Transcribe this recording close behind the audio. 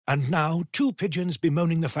And now, two pigeons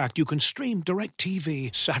bemoaning the fact you can stream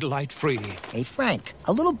DirecTV satellite-free. Hey, Frank,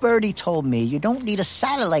 a little birdie told me you don't need a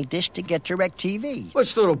satellite dish to get DirecTV.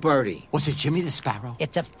 Which little birdie? Was it Jimmy the Sparrow?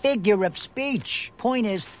 It's a figure of speech. Point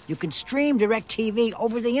is, you can stream DirecTV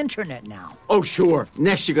over the internet now. Oh, sure.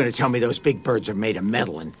 Next you're going to tell me those big birds are made of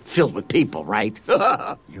metal and filled with people, right?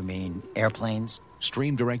 You mean airplanes?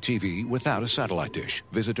 Stream DirecTV without a satellite dish.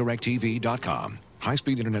 Visit DirecTV.com.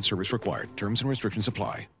 High-speed internet service required. Terms and restrictions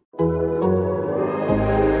apply.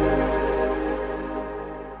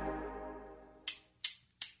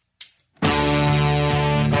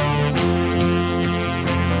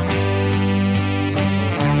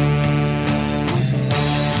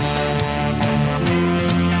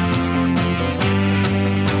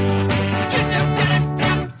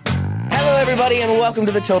 And welcome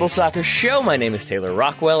to the Total Soccer Show. My name is Taylor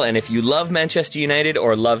Rockwell, and if you love Manchester United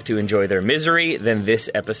or love to enjoy their misery, then this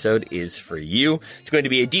episode is for you. It's going to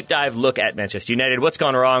be a deep dive look at Manchester United. What's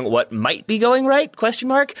gone wrong? What might be going right? Question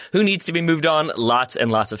mark. Who needs to be moved on? Lots and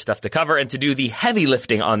lots of stuff to cover. And to do the heavy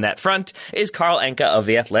lifting on that front is Carl Anka of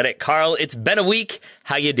The Athletic. Carl, it's been a week.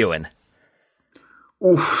 How you doing?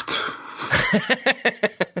 Oofed.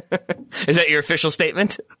 Is that your official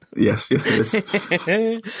statement? Yes, it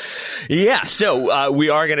is. Yeah, so we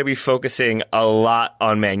are going to be focusing a lot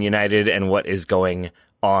on Man United and what is going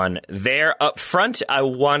on there. Up front, I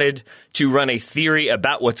wanted to run a theory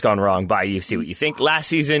about what's gone wrong by you, see what you think. Last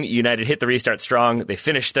season, United hit the restart strong. They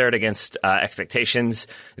finished third against expectations.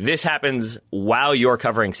 This happens while you're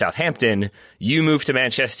covering Southampton. You move to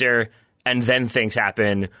Manchester, and then things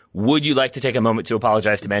happen. Would you like to take a moment to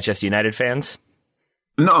apologize to Manchester United fans?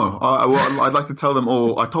 No, I'd like to tell them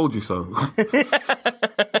all, I told you so. I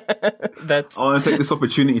want to take this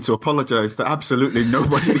opportunity to apologize to absolutely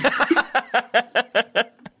nobody.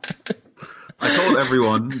 I told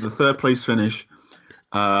everyone the third place finish,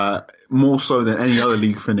 more so than any other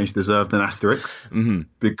league finish, deserved an asterisk,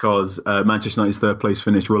 because Manchester United's third place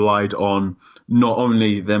finish relied on not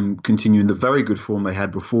only them continuing the very good form they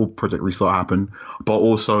had before Project Restart happened, but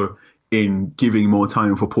also in giving more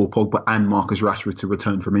time for Paul Pogba and Marcus Rashford to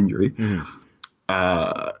return from injury.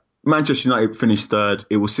 Manchester United finished third.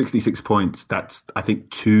 It was 66 points. That's, I think,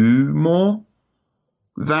 2 more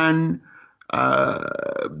than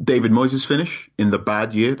David Moyes' finish in the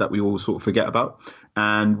bad year that we all sort of forget about,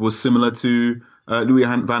 and was similar to Louis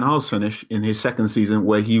van Gaal's finish in his second season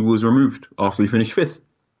where he was removed after he finished 5th.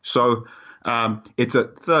 So it's a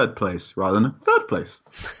third place rather than a third place.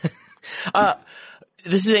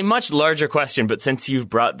 This is a much larger question, but since you've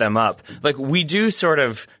brought them up, like, we do sort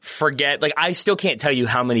of forget, like, I still can't tell you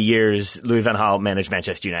how many years Louis van Gaal managed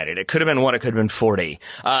Manchester United. It could have been 1, it could have been 40.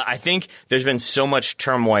 I think there's been so much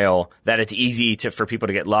turmoil that it's easy for people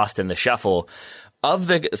to get lost in the shuffle. Of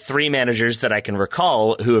the 3 managers that I can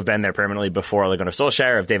recall who have been there permanently before Ole Gunnar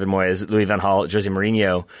Solskjaer, of David Moyes, Louis van Gaal, Jose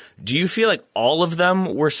Mourinho, do you feel like all of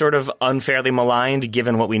them were sort of unfairly maligned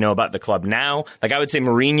given what we know about the club now? Like, I would say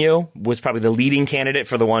Mourinho was probably the leading candidate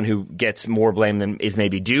for the one who gets more blame than is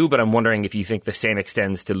maybe due, but I'm wondering if you think the same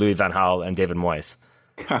extends to Louis van Gaal and David Moyes.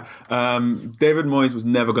 David Moyes was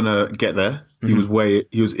never going to get there. He was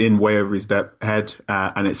in way over his head,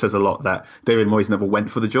 and it says a lot that David Moyes never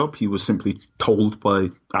went for the job. He was simply told by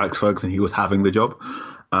Alex Ferguson he was having the job.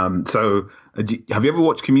 So have you ever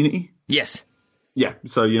watched Community? Yes. Yeah.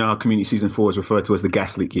 So you know how Community season 4 is referred to as the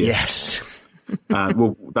gas leak year. Yes.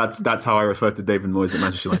 Well, that's how I refer to David Moyes at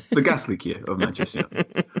Manchester United. The gas leak year of Manchester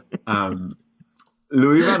United.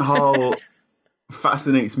 Louis van Gaal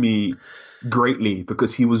fascinates me greatly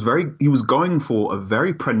because he was going for a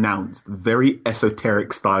very pronounced, very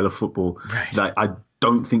esoteric style of football that I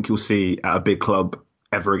don't think you'll see at a big club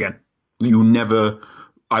ever again.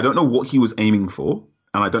 I don't know what he was aiming for,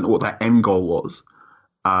 and I don't know what that end goal was.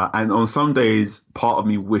 And on some days, part of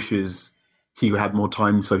me wishes he had more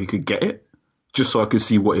time so he could get it, just so I could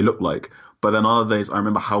see what it looked like. But then other days, I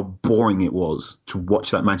remember how boring it was to watch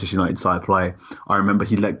that Manchester United side play. I remember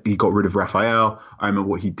he got rid of Raphael. I remember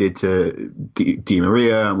what he did to Di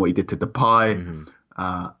Maria and what he did to Depay,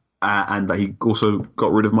 and that he also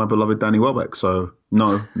got rid of my beloved Danny Welbeck. So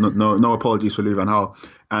no apologies for Louis van Gaal.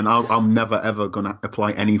 And I'm never ever going to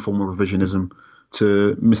apply any form of revisionism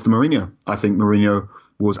to Mr. Mourinho. I think Mourinho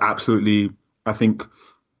was absolutely. I think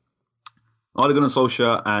Ole Gunnar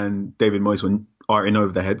Solskjaer and David Moyes are in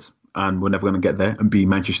over their heads, and we're never going to get there and be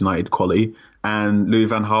Manchester United quality. And Louis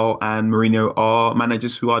van Gaal and Mourinho are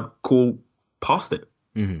managers who I'd call past it.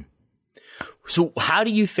 Mm-hmm. So how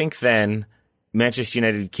do you think then Manchester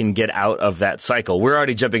United can get out of that cycle? We're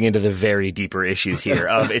already jumping into the very deeper issues here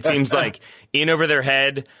of it seems like in over their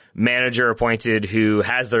head, manager appointed who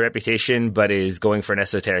has the reputation but is going for an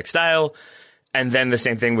esoteric style. And then the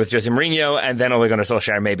same thing with Jose Mourinho, and then Ole Gunnar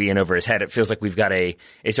Solskjaer maybe in over his head. It feels like we've got a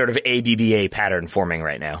sort of ABBA pattern forming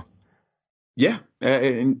right now. Yeah,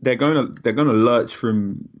 and they're going to lurch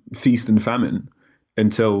from feast and famine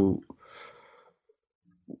until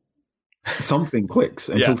something clicks,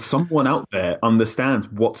 until someone out there understands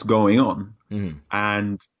what's going on.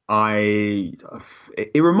 And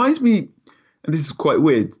it reminds me, and this is quite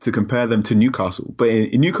weird to compare them to Newcastle, but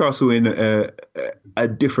in Newcastle in a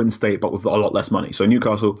different state, but with a lot less money. So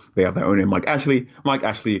Newcastle, they have their owner, Mike Ashley. Mike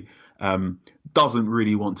Ashley doesn't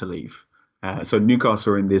really want to leave. So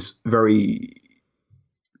Newcastle are in this very,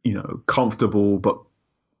 comfortable but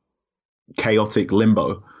chaotic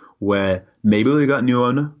limbo where maybe they got a new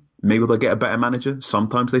owner, maybe they'll get a better manager.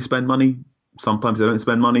 Sometimes they spend money, sometimes they don't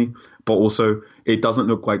spend money, but also it doesn't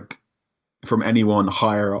look like from anyone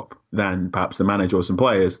higher up than perhaps the manager or some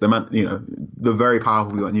players. The very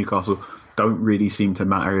powerful people at Newcastle don't really seem to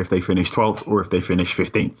matter if they finish 12th or if they finish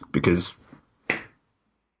 15th because,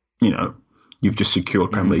 you've just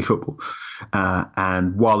secured Premier League football.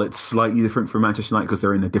 And while it's slightly different from Manchester United because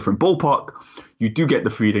they're in a different ballpark, you do get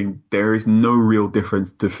the feeling there is no real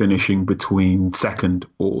difference to finishing between second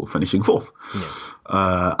or finishing fourth.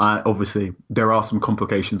 Obviously, there are some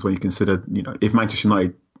complications when you consider, if Manchester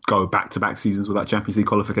United go back-to-back seasons without Champions League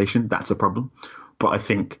qualification, that's a problem. But I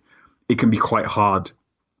think it can be quite hard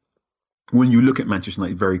when you look at Manchester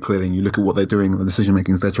United very clearly and you look at what they're doing and the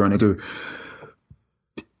decision-making they're trying to do.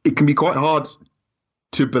 It can be quite hard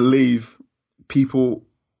to believe people,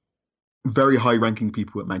 very high-ranking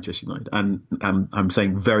people at Manchester United, and I'm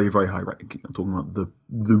saying very, very high-ranking. I'm talking about the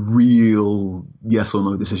real yes or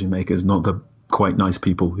no decision-makers, not the quite nice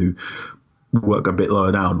people who work a bit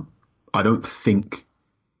lower down. I don't think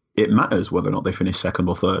it matters whether or not they finish second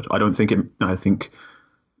or third. I think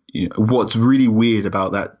what's really weird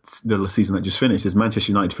about the season that just finished is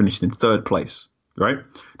Manchester United finished in third place, right?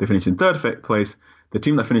 They finished in third place. The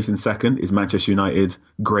team that finished in second is Manchester United's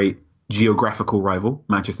great geographical rival,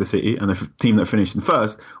 Manchester City, and the team that finished in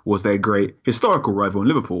first was their great historical rival in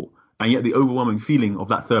Liverpool. And yet the overwhelming feeling of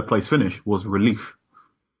that third place finish was relief.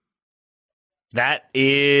 That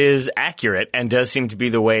is accurate and does seem to be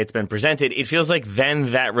the way it's been presented. It feels like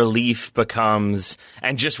then that relief becomes,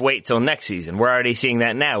 and just wait till next season. We're already seeing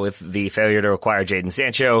that now with the failure to acquire Jadon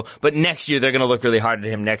Sancho, but next year they're going to look really hard at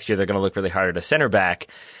him. Next year they're going to look really hard at a center back.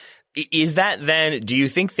 Is that then, do you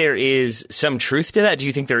think there is some truth to that? Do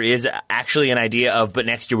you think there is actually an idea of, but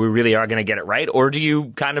next year we really are going to get it right? Or do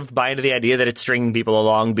you kind of buy into the idea that it's stringing people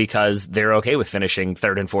along because they're okay with finishing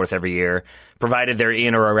third and fourth every year, provided they're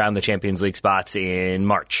in or around the Champions League spots in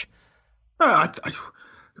March?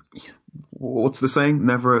 What's the saying?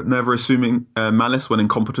 Never assuming malice when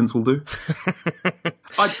incompetence will do.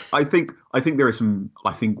 I think there is some.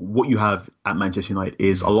 I think what you have at Manchester United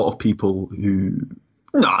is a lot of people who.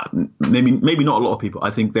 Maybe not a lot of people.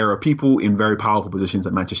 I think there are people in very powerful positions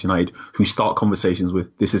at Manchester United who start conversations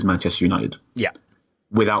with "This is Manchester United,"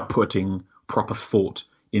 without putting proper thought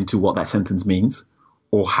into what that sentence means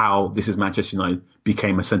or how "This is Manchester United"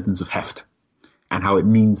 became a sentence of heft and how it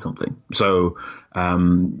means something. So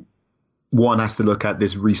one has to look at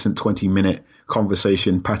this recent 20-minute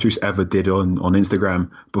conversation Patrice Evra did on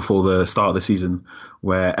Instagram before the start of the season,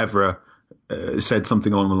 where Evra said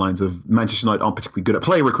something along the lines of Manchester United aren't particularly good at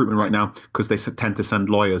player recruitment right now because they tend to send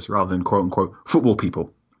lawyers rather than quote unquote football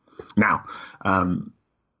people. Now,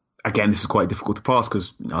 again, this is quite difficult to pass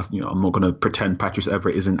because I'm not going to pretend Patrice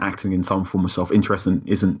Evra isn't acting in some form of self-interest and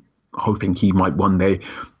isn't hoping he might one day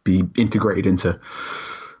be integrated into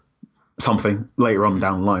something later on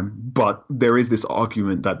down the line. But there is this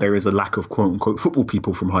argument that there is a lack of quote unquote football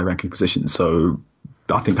people from high-ranking positions. So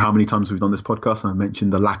I think how many times we've done this podcast and I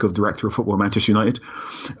mentioned the lack of director of football at Manchester United.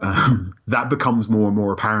 That becomes more and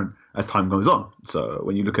more apparent as time goes on. So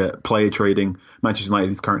when you look at player trading, Manchester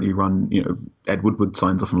United is currently run, Ed Woodward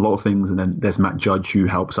signs off on a lot of things, and then there's Matt Judge who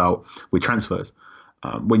helps out with transfers.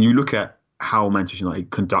 When you look at how Manchester United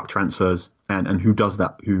conduct transfers and who does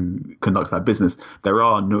that, who conducts that business, there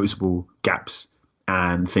are noticeable gaps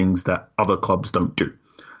and things that other clubs don't do,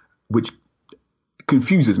 which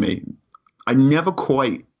confuses me.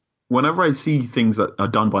 Whenever I see things that are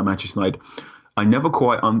done by Manchester United, I never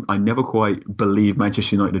quite believe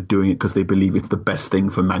Manchester United are doing it because they believe it's the best thing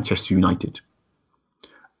for Manchester United.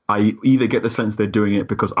 I either get the sense they're doing it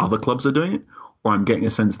because other clubs are doing it, or I'm getting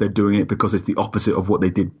a sense they're doing it because it's the opposite of what they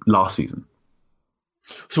did last season.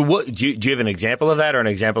 So what do you have an example of that, or an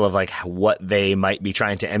example of like what they might be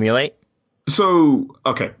trying to emulate? So,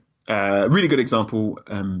 okay, really good example.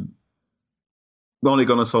 Ole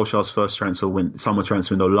Gunnar Solskjaer's first summer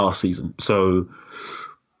transfer window last season. So,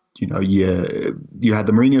 you had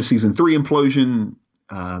the Mourinho season 3 implosion.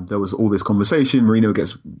 There was all this conversation. Mourinho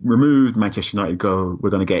gets removed. Manchester United go, we're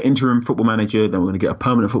going to get interim football manager, then we're going to get a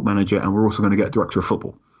permanent football manager, and we're also going to get a director of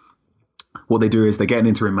football. What they do is they get an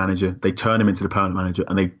interim manager, they turn him into the permanent manager,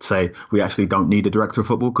 and they say, we actually don't need a director of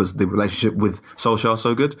football because the relationship with Solskjaer is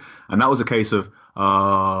so good. And that was a case of,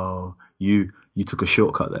 you took a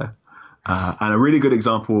shortcut there. And a really good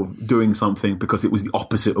example of doing something, because it was the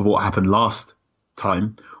opposite of what happened last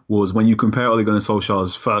time, was when you compare Ole Gunnar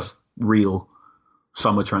Solskjaer's first real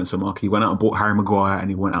summer transfer market. He went out and bought Harry Maguire, and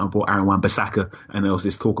he went out and bought Aaron Wan-Bissaka, and there was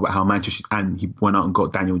this talk about how he went out and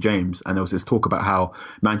got Daniel James, and there was this talk about how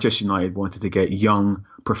Manchester United wanted to get young,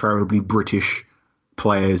 preferably British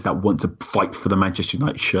players that want to fight for the Manchester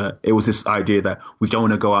United shirt. It was this idea that we don't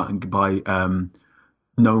want to go out and buy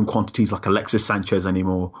known quantities like Alexis Sanchez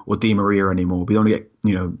anymore or Di Maria anymore. We don't want to get,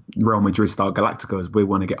 Real Madrid style Galacticos. We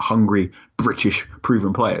want to get hungry, British,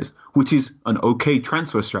 proven players, which is an okay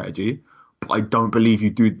transfer strategy. But I don't believe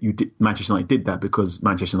Manchester United did that because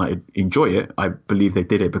Manchester United enjoy it. I believe they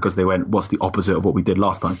did it because they went, what's the opposite of what we did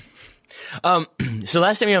last time? So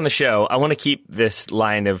last time you were on the show, I want to keep this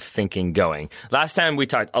line of thinking going. Last time we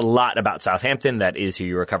talked a lot about Southampton. That is who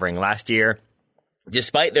you were covering last year.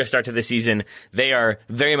 Despite their start to the season, they are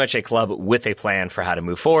very much a club with a plan for how to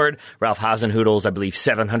move forward. Ralph Hasenhutl's, I believe,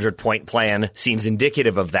 700-point plan seems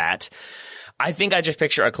indicative of that. I think I just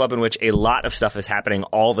picture a club in which a lot of stuff is happening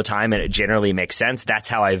all the time, and it generally makes sense. That's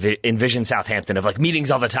how I envision Southampton, of like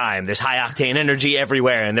meetings all the time. There's high octane energy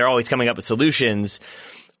everywhere, and they're always coming up with solutions.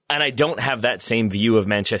 And I don't have that same view of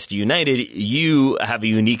Manchester United. You have a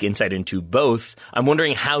unique insight into both. I'm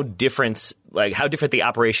wondering how different the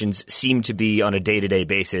operations seem to be on a day-to-day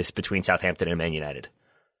basis between Southampton and Man United.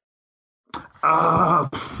 Well,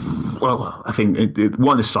 I think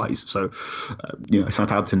one is size. So,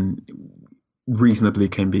 Southampton reasonably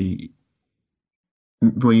can be.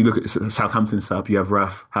 When you look at Southampton setup, you have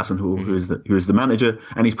Ralph Hasenhüttl, who is the manager,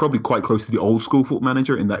 and he's probably quite close to the old school football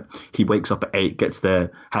manager in that he wakes up at 8, gets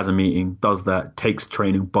there, has a meeting, does that, takes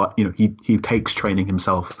training, but he takes training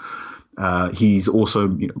himself. He's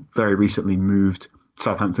also very recently moved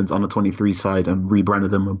Southampton's under-23 side and rebranded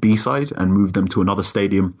them a B side and moved them to another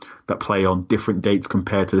stadium that play on different dates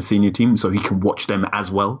compared to the senior team, so he can watch them as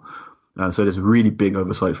well. So there's really big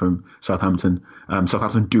oversight from Southampton.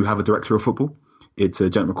 Southampton do have a director of football. It's a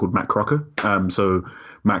gentleman called Matt Crocker. So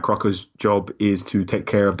Matt Crocker's job is to take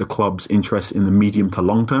care of the club's interests in the medium to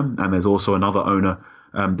long term. And there's also another owner.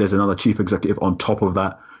 There's another chief executive on top of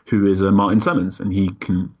that who is Martin Semmens, and he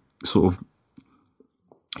can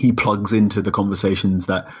he plugs into the conversations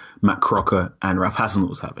that Matt Crocker and Ralph Hasenhüttl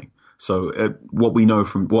was having. So what I know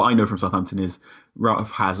from Southampton is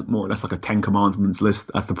Ralph has more or less like a 10 commandments list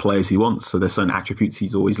as the players he wants. So there's certain attributes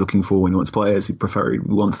he's always looking for when he wants players. He preferably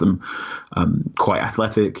wants them quite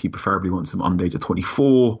athletic. He preferably wants them under age of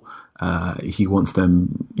 24. He wants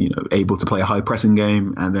them, able to play a high pressing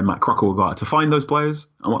game. And then Matt Crocker will go out to find those players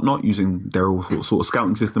and whatnot using their sort of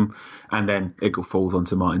scouting system. And then it falls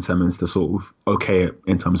onto Martin Semmens to sort of okay it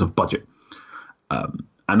in terms of budget.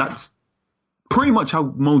 And that's pretty much how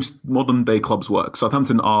most modern day clubs work.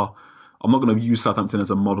 Southampton I'm not going to use Southampton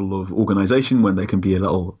as a model of organisation when they can be a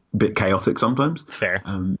little bit chaotic sometimes. Fair.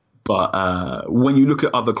 But when you look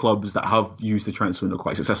at other clubs that have used the transfer window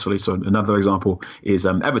quite successfully, so another example is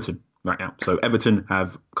Everton right now. So Everton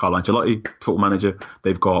have Carlo Ancelotti, football manager.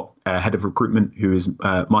 They've got head of recruitment who is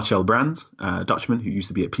Marcel Brands, Dutchman, who used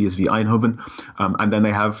to be at PSV Eindhoven. And then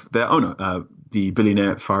they have their owner, the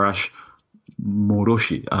billionaire Farash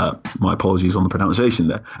Moroshi. My apologies on the pronunciation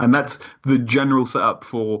there. And that's the general setup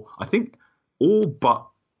for, I think, all but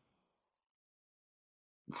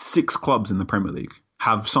 6 clubs in the Premier League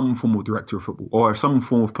have some form of director of football or some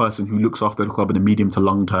form of person who looks after the club in the medium to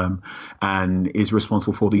long term and is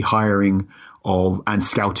responsible for the hiring of and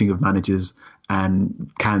scouting of managers and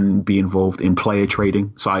can be involved in player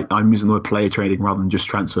trading. So I'm using the word player trading rather than just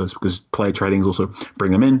transfers, because player trading is also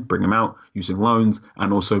bring them in, bring them out, using loans,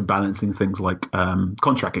 and also balancing things like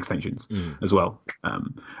contract extensions as well.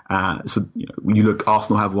 So when you look,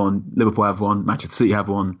 Arsenal have one, Liverpool have one, Manchester City have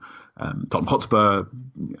one. Tottenham Hotspur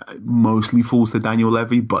mostly falls to Daniel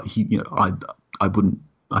Levy, but I wouldn't.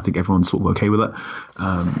 I think everyone's sort of okay with it.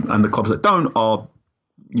 And the clubs that don't are,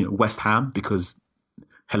 West Ham, because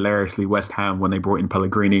hilariously, West Ham, when they brought in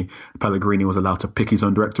Pellegrini was allowed to pick his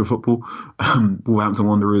own director of football. Wolverhampton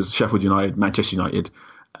Wanderers, Sheffield United, Manchester United,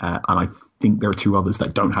 and I think there are 2 others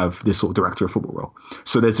that don't have this sort of director of football role.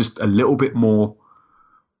 So there's just a little bit more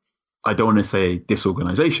I don't want to say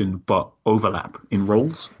disorganization, but overlap in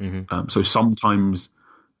roles. So sometimes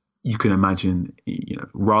you can imagine,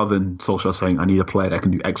 rather than Solskjaer saying, I need a player that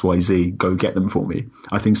can do X, Y, Z, go get them for me.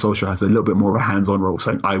 I think Solskjaer has a little bit more of a hands-on role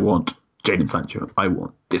saying, I want Jadon Sancho, I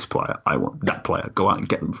want this player, I want that player, go out and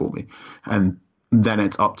get them for me. And then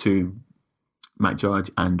it's up to Matt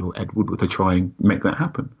Judge and or Ed Woodward to try and make that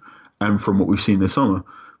happen. And from what we've seen this summer,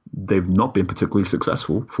 they've not been particularly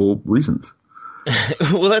successful for reasons.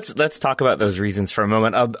 Well, let's talk about those reasons for a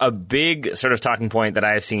moment. A big sort of talking point that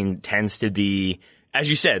I have seen tends to be, as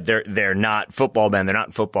you said, they're not football men, they're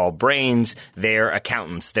not football brains, they're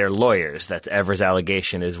accountants, they're lawyers. That's Evra's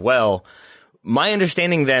allegation as well. My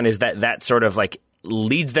understanding then is that sort of like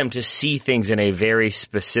leads them to see things in a very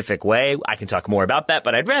specific way. I can talk more about that,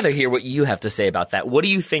 but I'd rather hear what you have to say about that. What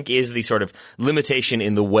do you think is the sort of limitation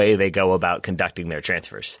in the way they go about conducting their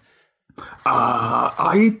transfers?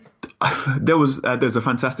 There's a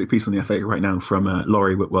fantastic piece on the FA right now from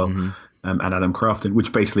Laurie Whitwell and Adam Crafton,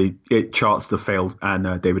 which basically it charts the failed,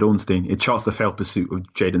 and David Ornstein, it charts the failed pursuit of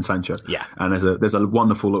Jadon Sancho. Yeah. And there's a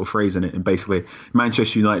wonderful little phrase in it, and basically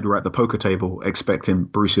Manchester United were at the poker table expecting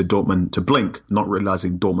Borussia Dortmund to blink, not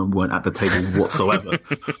realizing Dortmund weren't at the table whatsoever.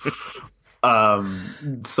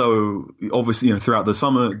 So obviously, throughout the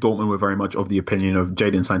summer, Dortmund were very much of the opinion of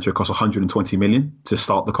Jadon Sancho cost 120 million to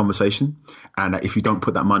start the conversation, and if you don't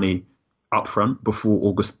put that money up front before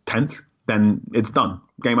August 10th, then it's done.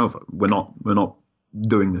 Game over. We're not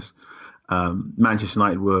doing this. Manchester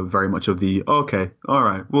United were very much of the, okay, all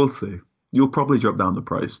right, we'll see. You'll probably drop down the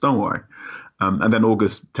price. Don't worry. And then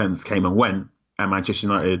August 10th came and went, and Manchester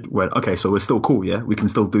United went, okay, so we're still cool, yeah? We can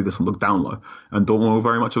still do this and look down low. And Dortmund were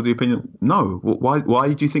very much of the opinion, no.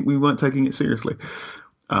 Why do you think we weren't taking it seriously?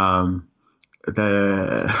 My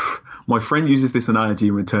friend uses this analogy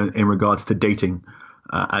in regards to dating.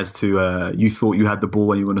 As to you thought you had the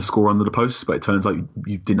ball and you were going to score under the post, but it turns out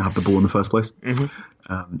you didn't have the ball in the first place.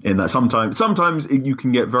 In that sometimes you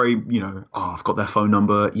can get very, I've got their phone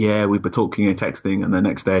number. Yeah, we've been talking and texting, and the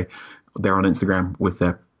next day they're on Instagram with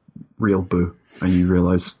their real boo, and you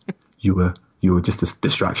realize you were just a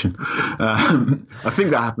distraction. I think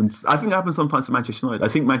that happens. I think that happens sometimes to Manchester United. I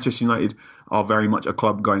think Manchester United are very much a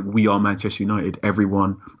club going, we are Manchester United.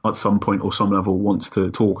 Everyone at some point or some level wants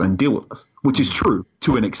to talk and deal with us, which is true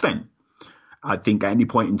to an extent. I think at any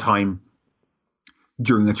point in time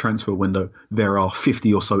during the transfer window, there are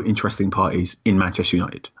 50 or so interesting parties in Manchester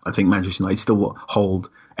United. I think Manchester United still hold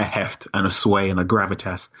a heft and a sway and a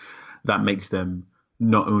gravitas that makes them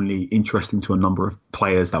not only interesting to a number of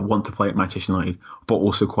players that want to play at Manchester United, but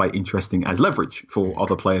also quite interesting as leverage for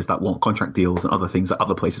other players that want contract deals and other things at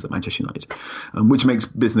other places at Manchester United, which makes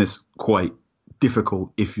business quite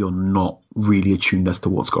difficult if you're not really attuned as to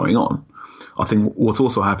what's going on. I think what's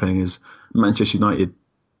also happening is Manchester United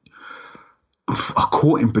are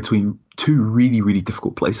caught in between two really, really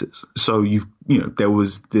difficult places. So there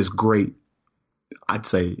was this great, I'd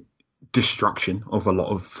say, destruction of a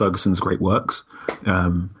lot of Ferguson's great works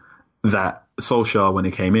that Solskjaer, when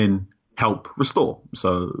he came in, helped restore.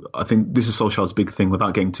 So I think this is Solskjaer's big thing,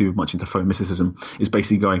 without getting too much into phone mysticism, is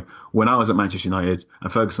basically going, when I was at Manchester United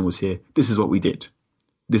and Ferguson was here, this is what we did.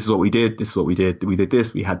 This is what we did. This is what we did. We did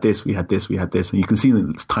this. We had this. We had this. We had this. And you can see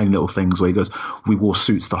the tiny little things where he goes, we wore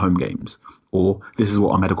suits to home games, or this is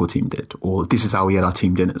what our medical team did, or this is how we had our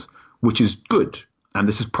team dinners, which is good. And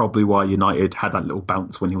this is probably why United had that little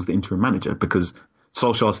bounce when he was the interim manager, because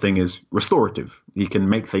Solskjaer's thing is restorative. He can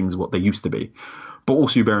make things what they used to be. But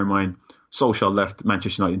also bear in mind, Solskjaer left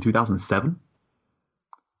Manchester United in 2007.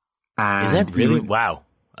 Is that really? Wow.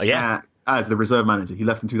 Oh, yeah. As the reserve manager. He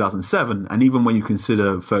left in 2007. And even when you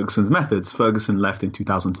consider Ferguson's methods, Ferguson left in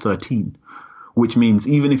 2013. Which means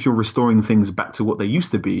even if you're restoring things back to what they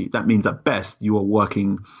used to be, that means at best you are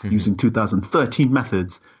working using 2013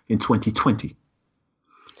 methods in 2020.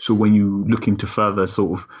 So when you look into further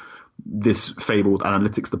sort of this fabled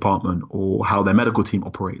analytics department, or how their medical team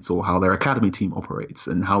operates, or how their academy team operates,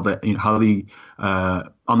 and how the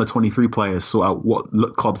under 23 players sort out what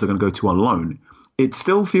clubs they're going to go to on loan, it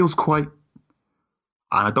still feels quite,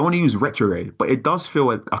 I don't want to use retrograde, but it does feel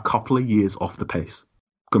like a couple of years off the pace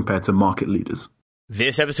compared to market leaders.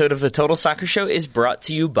 This episode of the Total Soccer Show is brought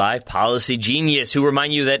to you by Policy Genius, who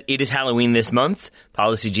remind you that it is Halloween this month.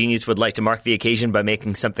 Policy Genius would like to mark the occasion by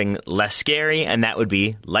making something less scary, and that would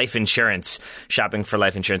be life insurance. Shopping for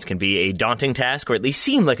life insurance can be a daunting task, or at least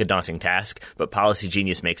seem like a daunting task, but Policy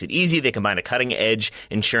Genius makes it easy. They combine a cutting-edge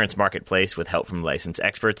insurance marketplace with help from licensed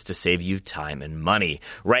experts to save you time and money.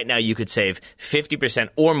 Right now, you could save 50%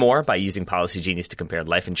 or more by using Policy Genius to compare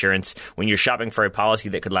life insurance. When you're shopping for a policy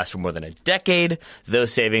that could last for more than a decade,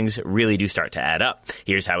 those savings really do start to add up.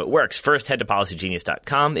 Here's how it works. First, head to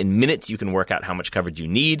PolicyGenius.com. In minutes, you can work out how much coverage you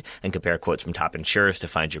need and compare quotes from top insurers to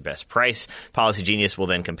find your best price. PolicyGenius will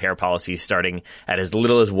then compare policies starting at as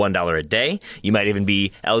little as $1 a day. You might even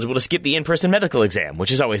be eligible to skip the in-person medical exam,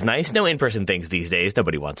 which is always nice. No in-person things these days.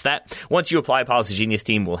 Nobody wants that. Once you apply, PolicyGenius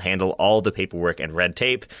team will handle all the paperwork and red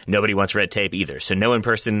tape. Nobody wants red tape either. So no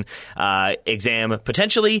in-person exam,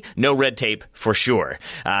 potentially. No red tape for sure.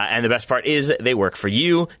 And the best part is they work for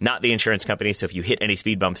you, not the insurance company. So if you hit any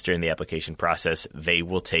speed bumps during the application process, they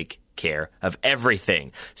will take care of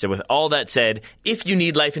everything. So with all that said, if you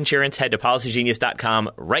need life insurance, head to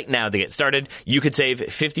PolicyGenius.com right now to get started. You could save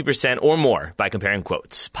 50% or more by comparing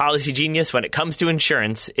quotes. PolicyGenius, when it comes to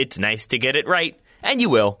insurance, it's nice to get it right. And you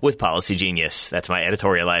will with Policy Genius. That's my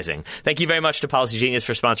editorializing. Thank you very much to Policy Genius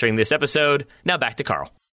for sponsoring this episode. Now back to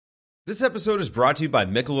Carl. This episode is brought to you by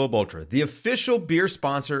Michelob Ultra, the official beer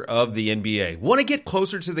sponsor of the NBA. Want to get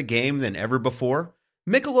closer to the game than ever before?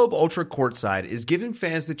 Michelob Ultra Courtside is giving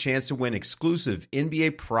fans the chance to win exclusive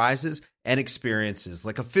NBA prizes and experiences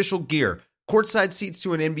like official gear, courtside seats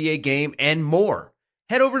to an NBA game, and more.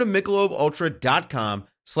 Head over to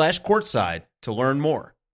MichelobUltra.com/courtside to learn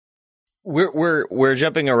more. We're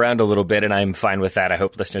jumping around a little bit, and I'm fine with that. I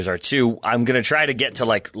hope listeners are too. I'm going to try to get to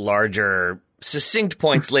like larger, succinct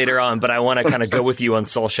points later on, but I want to kind of go with you on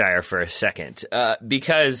Solskjaer for a second,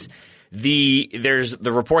 because there's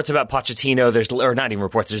the reports about Pochettino. There's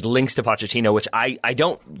links to Pochettino, which I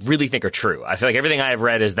don't really think are true. I feel like everything I have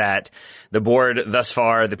read is that the board thus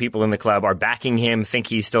far, the people in the club are backing him, think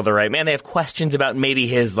he's still the right man. They have questions about maybe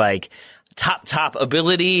his like top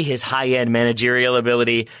ability, his high-end managerial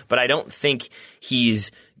ability, but I don't think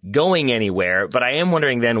he's going anywhere. But I am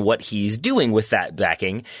wondering then what he's doing with that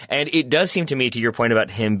backing. And it does seem to me, to your point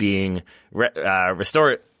about him being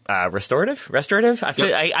restorative? I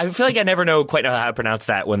feel like I never quite know how to pronounce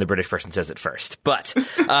that when the British person says it first. But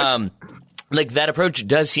like that approach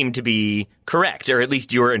does seem to be correct, or at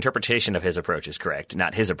least your interpretation of his approach is correct,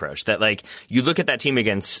 not his approach. That like you look at that team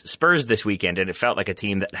against Spurs this weekend, and it felt like a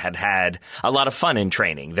team that had a lot of fun in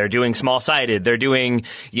training. They're doing small-sided, they're doing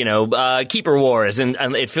keeper wars, and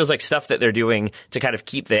it feels like stuff that they're doing to kind of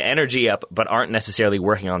keep the energy up, but aren't necessarily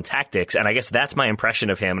working on tactics. And I guess that's my impression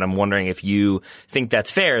of him. And I'm wondering if you think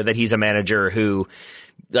that's fair, that he's a manager who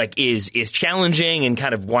like is challenging and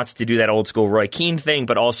kind of wants to do that old school Roy Keane thing,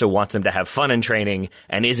 but also wants them to have fun in training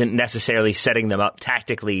and isn't necessarily setting them up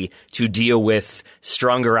tactically to deal with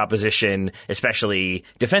stronger opposition, especially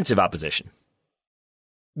defensive opposition.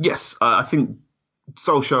 Yes, I think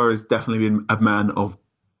Solskjaer has definitely been a man of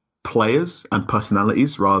players and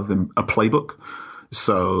personalities rather than a playbook.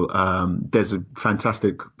 So there's a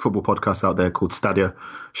fantastic football podcast out there called Stadio.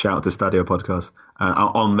 Shout out to Stadio podcast.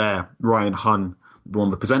 On there, Ryan Hunn,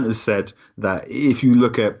 one of the presenters, said that if you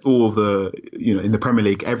look at all of the, in the Premier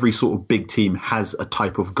League, every sort of big team has a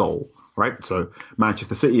type of goal, right? So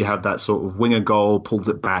Manchester City have that sort of winger goal, pulls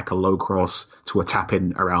it back, a low cross to a tap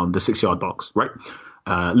in around the 6-yard box, right?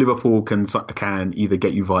 Liverpool can either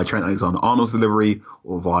get you via Trent Alexander-Arnold's delivery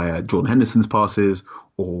or via Jordan Henderson's passes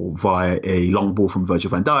or via a long ball from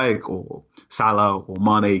Virgil van Dijk, or Salah or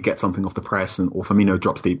Mane get something off the press, or Firmino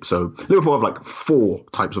drops deep. So Liverpool have like 4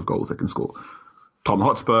 types of goals they can score. Tottenham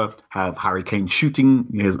Hotspur have Harry Kane shooting.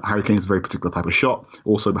 Harry Kane is a very particular type of shot.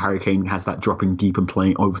 Also, Harry Kane has that dropping deep and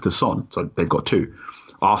playing over to Son. So they've got 2.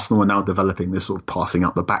 Arsenal are now developing this sort of passing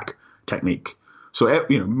out the back technique. So,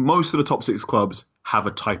 most of the top 6 clubs have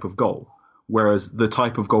a type of goal, whereas the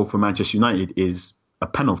type of goal for Manchester United is a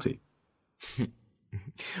penalty.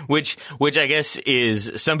 Which I guess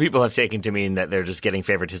is, some people have taken to mean that they're just getting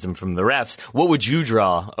favoritism from the refs. What would you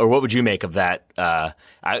draw, or what would you make of that?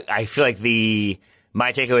 I feel like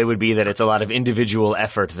my takeaway would be that it's a lot of individual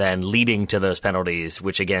effort then leading to those penalties,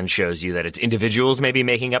 which again shows you that it's individuals maybe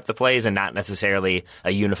making up the plays and not necessarily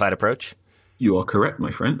a unified approach. You are correct,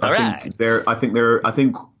 my friend. I think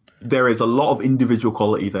there is a lot of individual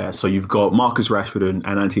quality there. So you've got Marcus Rashford and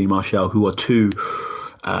Anthony Martial, who are 2,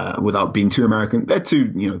 without being too American, they're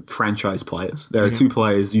 2, franchise players. There are 2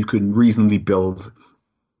 players you can reasonably build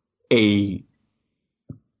a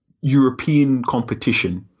European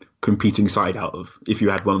competition competing side out of if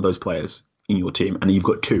you had one of those players in your team, and you've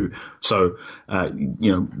got 2. So,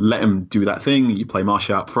 let them do that thing. You play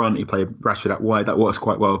Martial up front, you play Rashford out wide. That works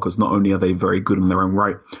quite well because not only are they very good in their own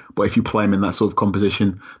right, but if you play them in that sort of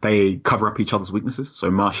composition, they cover up each other's weaknesses.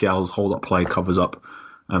 So Martial's hold-up play covers up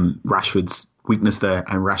Rashford's weakness there,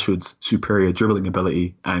 and Rashford's superior dribbling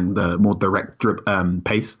ability and more direct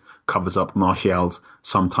pace covers up Martial's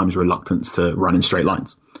sometimes reluctance to run in straight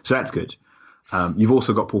lines. So that's good. You've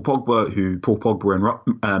also got Paul Pogba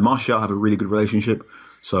and Martial have a really good relationship.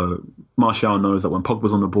 So Martial knows that when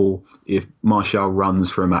Pogba's on the ball, if Martial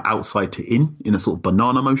runs from outside to in a sort of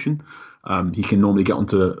banana motion, he can normally get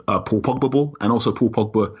onto a Paul Pogba ball. And also Paul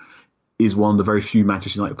Pogba is one of the very few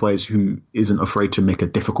Manchester United players who isn't afraid to make a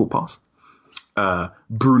difficult pass.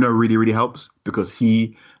 Bruno really, really helps because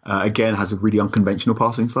he, again, has a really unconventional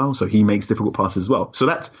passing style. So he makes difficult passes as well. So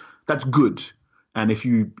that's good. And if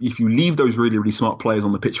you leave those really, really smart players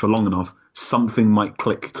on the pitch for long enough, something might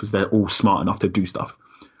click because they're all smart enough to do stuff.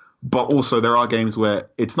 But also there are games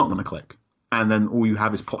where it's not going to click. And then all you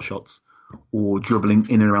have is pot shots or dribbling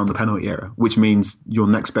in and around the penalty area, which means your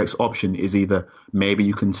next best option is either maybe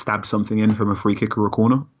you can stab something in from a free kick or a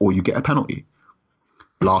corner, or you get a penalty.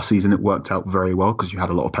 Last season, it worked out very well because you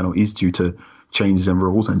had a lot of penalties due to changes in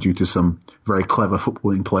rules and due to some very clever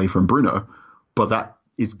footballing play from Bruno. But that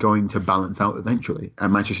is going to balance out eventually.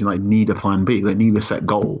 And Manchester United need a plan B. They need a set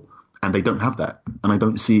goal, and they don't have that. And I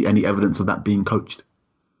don't see any evidence of that being coached.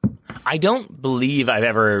 I don't believe I've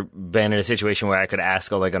ever been in a situation where I could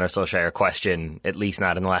ask Ole Gunnar Solskjaer a question, at least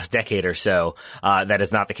not in the last decade or so. That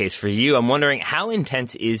is not the case for you. I'm wondering, how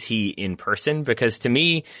intense is he in person? Because to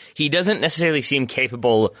me, he doesn't necessarily seem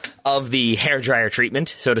capable of the hairdryer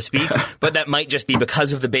treatment, so to speak, but that might just be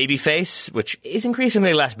because of the baby face, which is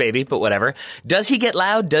increasingly less baby, but whatever. Does he get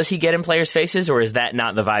loud? Does he get in players' faces, or is that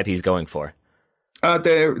not the vibe he's going for?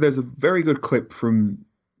 There's a very good clip from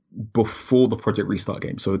before the Project Restart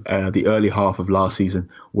game, so the early half of last season,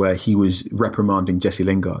 where he was reprimanding Jesse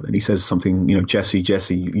Lingard, and he says something,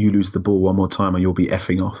 Jesse, you lose the ball one more time and you'll be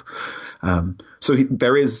effing off.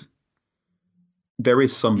 There is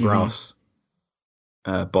some brass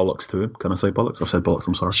bollocks to him. Can I say bollocks? I've said bollocks.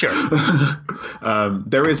 I'm sorry. Sure.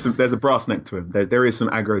 There's a brass neck to him. There is some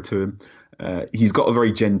aggro to him. He's got a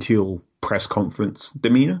very genteel press conference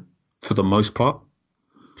demeanor for the most part.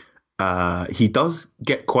 He does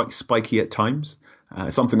get quite spiky at times.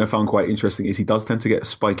 Something I found quite interesting is he does tend to get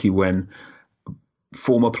spiky when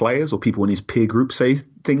former players or people in his peer group say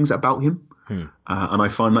things about him. And I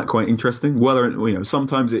find that quite interesting. Whether,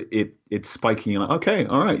 sometimes it's spiky and like, okay,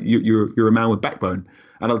 all right, you're a man with backbone.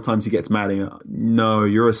 And other times he gets mad and no,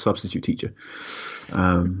 you're a substitute teacher.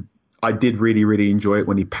 I did really, really enjoy it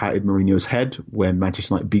when he patted Mourinho's head when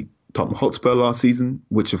Manchester United beat Tottenham Hotspur last season,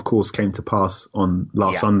 which of course came to pass on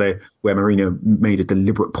last Sunday, where Mourinho made a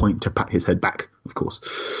deliberate point to pat his head back, of course.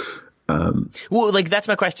 Well, that's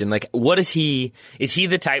my question. What is he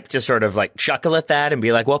the type to sort of chuckle at that and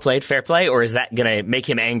be like, well played, fair play? Or is that going to make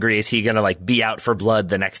him angry? Is he going to be out for blood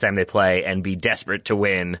the next time they play and be desperate to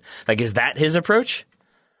win? Is that his approach?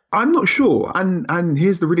 I'm not sure. And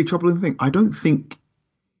here's the really troubling thing. I don't think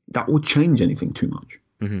that will change anything too much.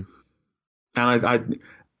 Mm-hmm.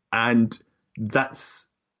 And that's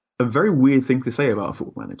a very weird thing to say about a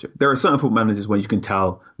football manager. There are certain football managers where you can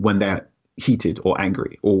tell when they're heated or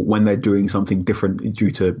angry or when they're doing something different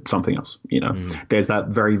due to something else. There's that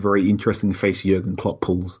very, very interesting face Jurgen Klopp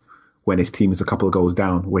pulls when his team is a couple of goals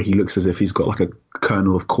down, where he looks as if he's got a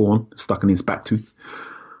kernel of corn stuck in his back tooth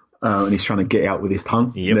and he's trying to get it out with his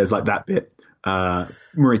tongue. Yep. There's that bit.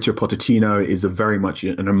 Mauricio Pochettino is a very much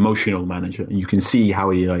an emotional manager, and you can see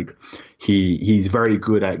how he's very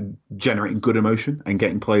good at generating good emotion and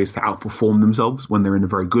getting players to outperform themselves when they're in a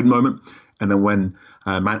very good moment. And then when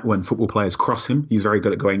football players cross him, he's very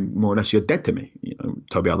good at going, more or less, you're dead to me.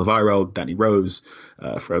 Toby Alderweireld, Danny Rose,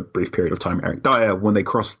 for a brief period of time, Eric Dyer, when they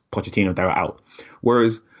cross Pochettino, they're out.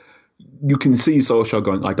 Whereas you can see Solskjaer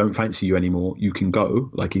going, I don't fancy you anymore, you can go,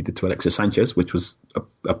 like he did to Alexis Sanchez, which was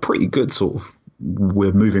a pretty good sort of,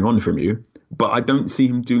 we're moving on from you. But I don't see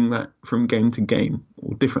him doing that from game to game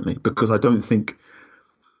or differently, because I really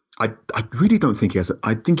don't think he has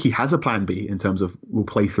I think he has a plan B in terms of we'll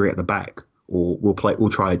play three at the back or we'll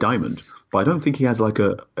try a diamond. But I don't think he has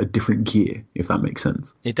a different gear, if that makes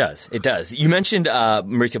sense. It does. It does. You mentioned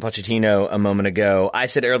Mauricio Pochettino a moment ago. I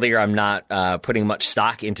said earlier I'm not putting much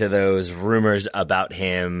stock into those rumors about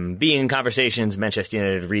him being in conversations, Manchester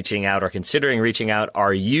United reaching out or considering reaching out.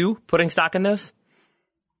 Are you putting stock in those?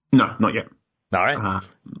 No, not yet. All right.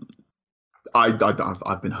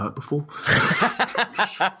 I've been hurt before.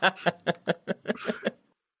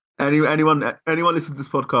 Anyone listening to this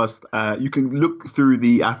podcast, you can look through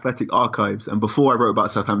the Athletic archives. And before I wrote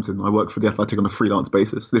about Southampton, I worked for the Athletic on a freelance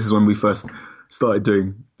basis. This is when we first started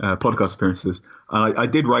doing podcast appearances. And I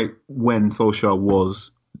did write when Solskjaer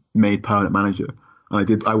was made permanent manager.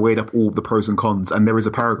 And I weighed up all the pros and cons. And there is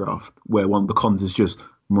a paragraph where one of the cons is just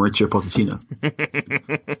Mauricio Pochettino.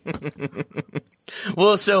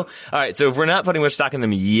 Well, all right. So if we're not putting much stock in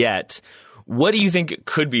them yet, What do you think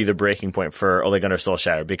could be the breaking point for Ole Gunnar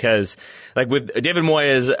Solskjaer? Because, like with David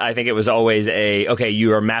Moyes, I think it was always okay,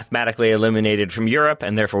 you are mathematically eliminated from Europe,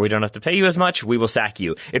 and therefore we don't have to pay you as much. We will sack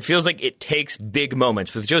you. It feels like it takes big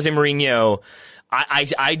moments. With Jose Mourinho,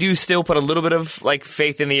 I do still put a little bit of like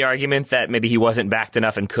faith in the argument that maybe he wasn't backed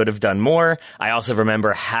enough and could have done more. I also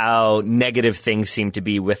remember how negative things seemed to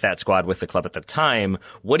be with that squad, with the club at the time.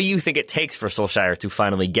 What do you think it takes for Solskjaer to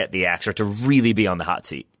finally get the axe or to really be on the hot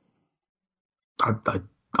seat?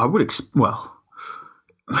 I would well,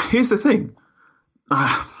 here's the thing.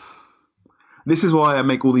 This is why I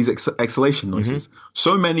make all these exhalation noises. Mm-hmm.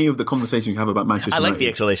 So many of the conversations you have about Manchester United. I like the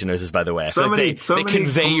exhalation noises, by the way. They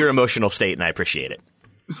convey your emotional state, and I appreciate it.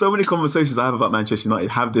 So many conversations I have about Manchester United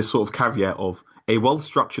have this sort of caveat of a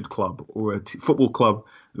well-structured club or a football club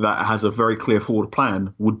that has a very clear forward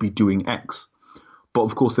plan would be doing X. But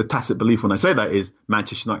of course, the tacit belief when I say that is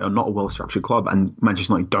Manchester United are not a well-structured club, and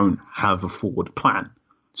Manchester United don't have a forward plan.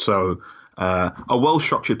 So a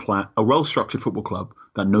well-structured football club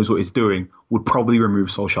that knows what it's doing would probably remove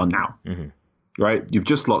Solskjaer now. Mm-hmm. Right? You've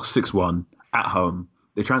just lost 6-1 at home.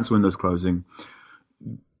 The transfer window's closing.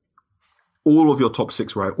 All the top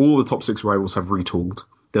six rivals have retooled.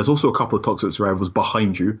 There's also a couple of top six rivals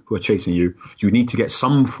behind you who are chasing you. You need to get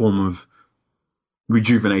some form of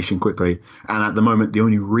rejuvenation quickly. And at the moment, the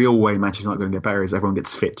only real way Manchester United are going to get better is everyone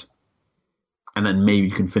gets fit. And then maybe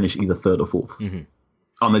you can finish either third or fourth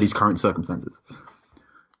under these current circumstances.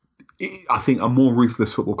 I think a more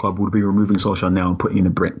ruthless football club would be removing Solskjaer now and putting in a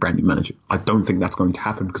brand new manager. I don't think that's going to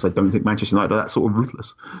happen because I don't think Manchester United are that sort of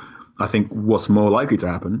ruthless. I think what's more likely to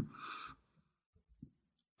happen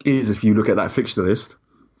is if you look at that fixture list.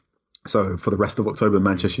 So for the rest of October,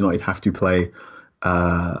 Manchester United have to play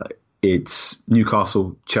it's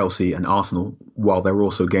Newcastle, Chelsea and Arsenal, while there are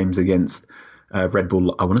also games against Red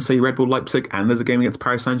Bull Leipzig, and there's a game against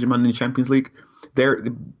Paris Saint-Germain in the Champions League. There,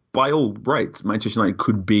 by all rights, Manchester United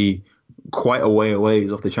could be quite a way away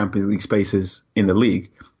off the Champions League spaces in the league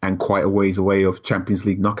and quite a ways away of Champions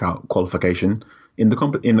League knockout qualification in the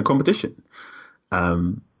competition.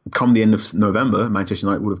 Come the end of November, Manchester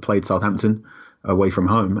United would have played Southampton away from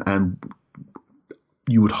home, and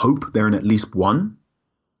you would hope they're in at least one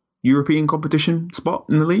European competition spot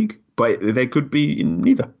in the league, but they could be in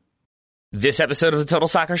neither. This episode of the Total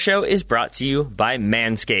Soccer Show is brought to you by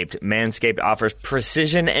Manscaped. Manscaped offers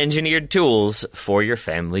precision-engineered tools for your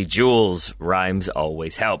family jewels. Rhymes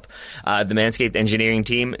always help. The Manscaped engineering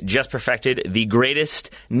team just perfected the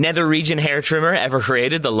greatest nether region hair trimmer ever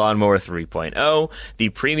created, the Lawnmower 3.0. The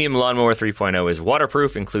premium Lawnmower 3.0 is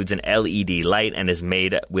waterproof, includes an LED light, and is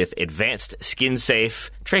made with advanced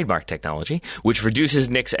skin-safe trademark technology, which reduces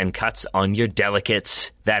nicks and cuts on your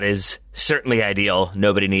delicates. That is certainly ideal.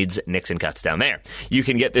 Nobody needs nicks and cuts down there. You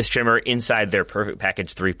can get this trimmer inside their Perfect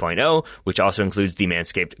Package 3.0, which also includes the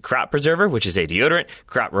Manscaped Crop Preserver, which is a deodorant,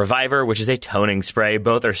 Crop Reviver, which is a toning spray.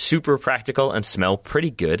 Both are super practical and smell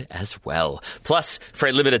pretty good as well. Plus, for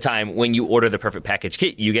a limited time, when you order the Perfect Package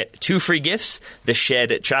kit, you get 2 free gifts, the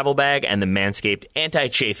Shed Travel Bag and the Manscaped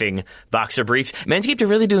Anti-Chafing Boxer Briefs. Manscaped are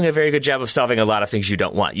really doing a very good job of solving a lot of things you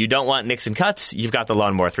don't want. You don't want nicks and cuts, you've got the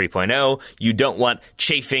Lawnmower 3.0. You don't want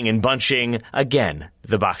chafing and bunching, again,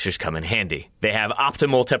 the boxers come in handy. They have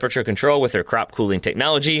optimal temperature control with their crop cooling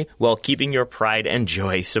technology while keeping your pride and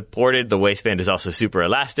joy supported. The waistband is also super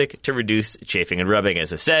elastic to reduce chafing and rubbing,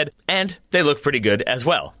 as I said, and they look pretty good as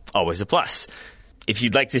well. Always a plus. If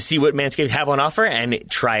you'd like to see what Manscaped have on offer and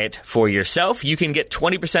try it for yourself, you can get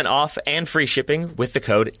 20% off and free shipping with the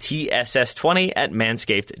code TSS20 at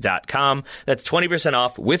manscaped.com. That's 20%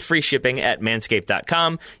 off with free shipping at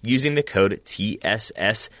manscaped.com using the code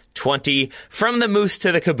TSS20. From the moose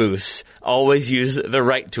to the caboose, always use the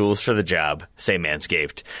right tools for the job, say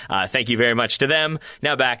Manscaped. Thank you very much to them.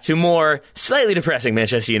 Now back to more slightly depressing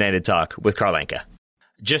Manchester United talk with Carl Anka.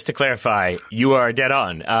 Just to clarify, you are dead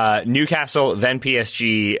on. Newcastle, then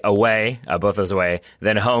PSG away, both those away,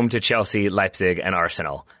 then home to Chelsea, Leipzig, and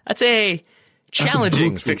Arsenal. That's a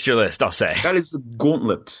challenging fixture list, I'll say. That is a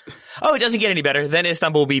gauntlet. Oh, it doesn't get any better. Then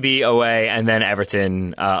Istanbul BB away, and then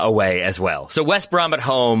Everton away as well. So West Brom at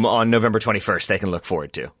home on November 21st, they can look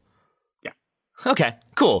forward to. Yeah. Okay,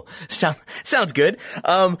 cool. Sounds good.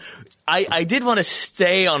 I did want to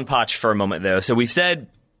stay on Poch for a moment, though. So we've said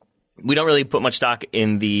we don't really put much stock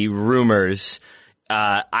in the rumors.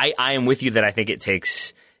 I am with you that I think it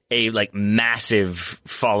takes a like massive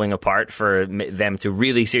falling apart for them to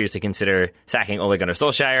really seriously consider sacking Ole Gunnar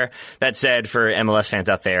Solskjaer. That said, for MLS fans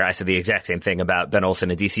out there, I said the exact same thing about Ben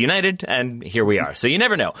Olsen and DC United, and here we are. So you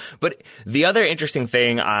never know. But the other interesting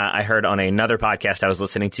thing I heard on another podcast I was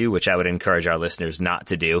listening to, which I would encourage our listeners not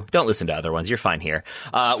to do, don't listen to other ones, you're fine here,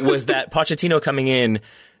 was that Pochettino coming in,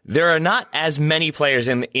 there are not as many players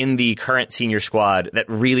in the current senior squad that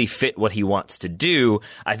really fit what he wants to do.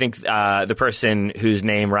 I think the person whose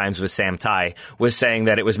name rhymes with Sam Tai was saying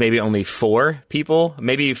that it was maybe only 4 people,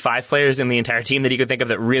 maybe 5 players in the entire team that he could think of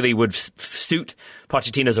that really would suit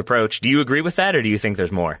Pochettino's approach. Do you agree with that, or do you think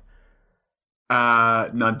there's more?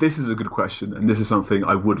 No, this is a good question, and this is something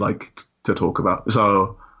I would like to talk about.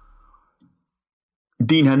 So,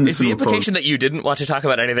 Dean Henderson. Is the implication that you didn't want to talk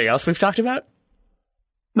about anything else we've talked about?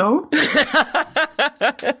 No.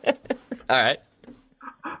 All right.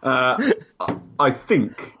 I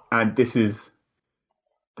think, and this is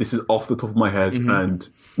off the top of my head, and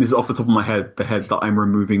this is off the top of my head, the head that I'm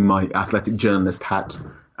removing my athletic journalist hat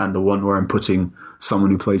and the one where I'm putting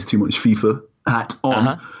someone who plays too much FIFA hat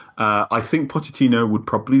on. I think Pochettino would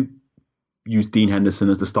probably use Dean Henderson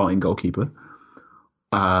as the starting goalkeeper.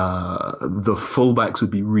 The fullbacks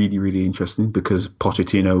would be really, really interesting because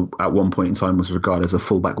Pochettino at one point in time was regarded as a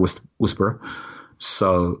fullback whisperer.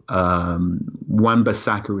 So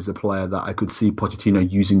Wan-Bissaka is a player that I could see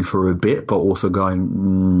Pochettino using for a bit, but also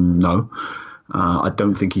going, no. I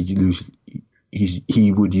don't think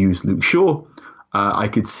he would use Luke Shaw. I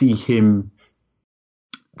could see him.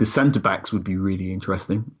 The centre backs would be really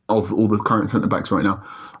interesting. Of all the current centre backs right now,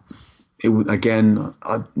 it would again.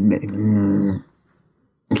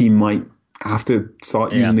 He might have to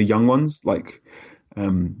start using the young ones like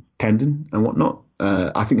Tendon and whatnot.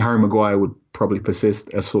 I think Harry Maguire would probably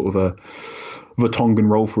persist as sort of a Vertonghen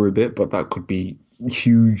role for a bit, but that could be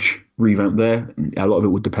huge revamp there. A lot of it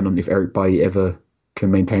would depend on if Eric Bailly ever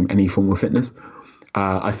can maintain any form of fitness.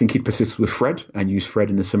 I think he'd persist with Fred and use Fred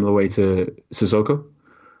in a similar way to Sissoko.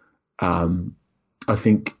 I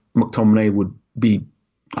think McTominay would be...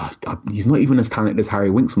 he's not even as talented as Harry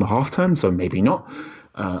Winks on the half turn, so maybe not.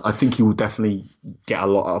 I think he would definitely get a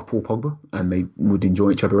lot out of Paul Pogba, and they would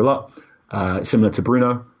enjoy each other a lot. Similar to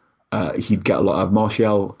Bruno, he'd get a lot out of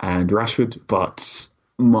Martial and Rashford, but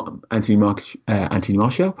Anthony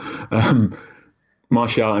Martial.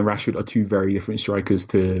 Martial and Rashford are 2 very different strikers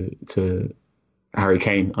to Harry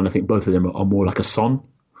Kane, and I think both of them are more like a Son.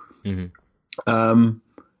 And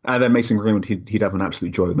then Mason Greenwood, he'd have an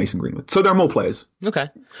absolute joy with Mason Greenwood. So there are more players. Okay.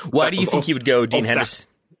 Why do you think he would go Dean Henderson?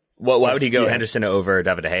 Why would he go Henderson over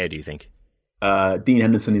David De Gea, do you think? Dean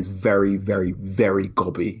Henderson is very, very, very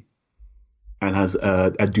gobby and has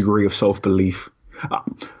a degree of self-belief.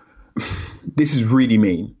 This is really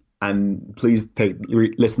mean, and please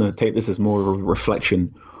listener, take this as more of a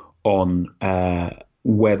reflection on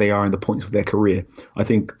where they are in the points of their career. I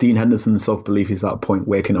think Dean Henderson's self-belief is at a point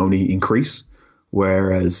where it can only increase,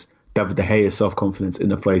 whereas David De Gea's self-confidence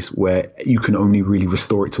in a place where you can only really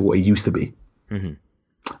restore it to what it used to be.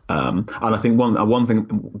 And I think one thing,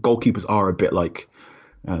 goalkeepers are a bit like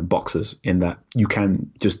boxers in that you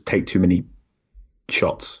can just take too many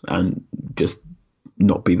shots and just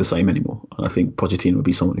not be the same anymore. And I think Pochettino would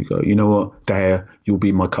be someone who go, you know what, De Gea, you'll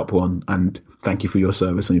be my cup one, and thank you for your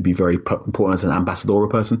service, and you'll be very important as an ambassador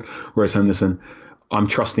person. Whereas Henderson, I'm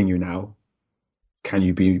trusting you now. Can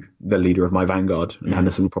you be the leader of my vanguard? And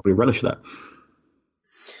Henderson would probably relish that.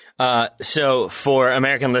 So for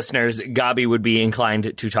American listeners, Gabi would be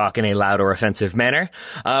inclined to talk in a loud or offensive manner,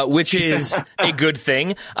 which is a good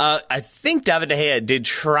thing. I think David De Gea did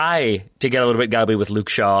try to get a little bit Gabi with Luke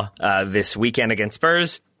Shaw this weekend against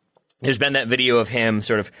Spurs. There's been that video of him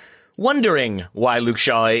sort of wondering why Luke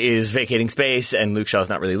Shaw is vacating space and Luke Shaw's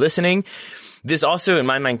not really listening. This also, in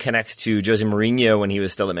my mind, connects to Jose Mourinho when he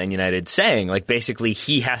was still at Man United saying, like, basically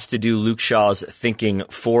he has to do Luke Shaw's thinking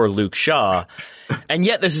for Luke Shaw. And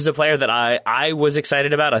yet this is a player that I was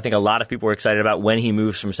excited about. I think a lot of people were excited about when he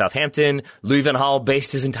moves from Southampton. Louis van Gaal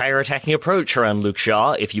based his entire attacking approach around Luke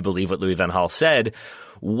Shaw, if you believe what Louis van Gaal said.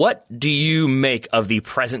 What do you make of the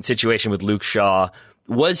present situation with Luke Shaw?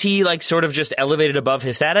 Was he like sort of just elevated above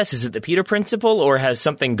his status? Is it the Peter principle, or has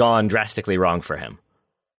something gone drastically wrong for him?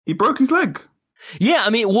 He broke his leg. Yeah, I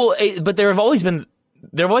mean, well, but there have always been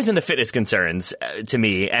the fitness concerns to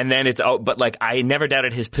me, and then but like I never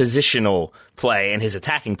doubted his positional play and his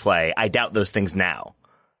attacking play. I doubt those things now.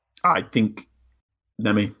 I think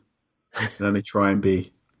let me try and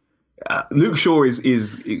be Luke Shaw is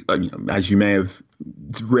as you may have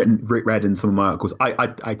read in some of my articles,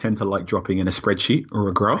 I tend to like dropping in a spreadsheet or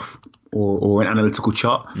a graph or an analytical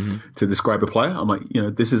chart to describe a player. I'm like,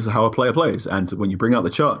 this is how a player plays. And when you bring out the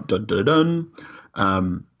chart, dun, dun, dun,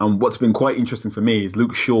 and what's been quite interesting for me is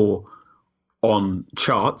Luke Shaw on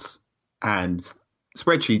charts and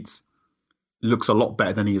spreadsheets looks a lot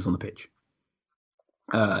better than he is on the pitch.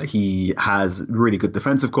 He has really good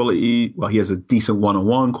defensive quality. Well, he has a decent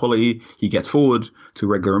one-on-one quality. He gets forward to a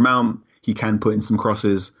regular amount. He can put in some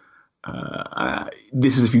crosses.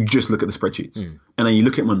 This is if you just look at the spreadsheets. And then you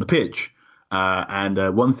look at him on the pitch.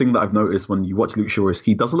 And one thing that I've noticed when you watch Luke Shaw is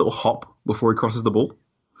he does a little hop before he crosses the ball,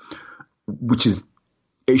 which is,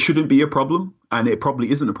 it shouldn't be a problem. And it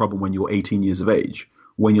probably isn't a problem when you're 18 years of age.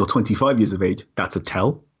 When you're 25 years of age, that's a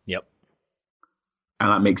tell. Yep.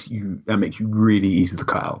 And that makes you really easy to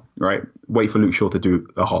cut out, right? Wait for Luke Shaw to do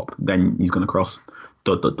a hop, then he's going to cross. ...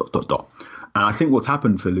 And I think what's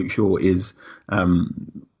happened for Luke Shaw is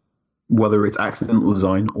whether it's accidental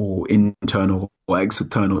design or internal or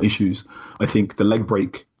external issues, I think the leg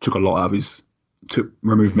break took a lot out of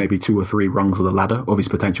removed maybe 2 or 3 rungs of the ladder of his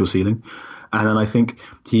potential ceiling. And then I think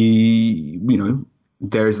he,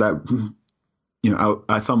 there's that,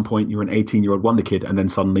 at some point you're an 18-year-old wonder kid and then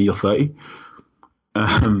suddenly you're 30.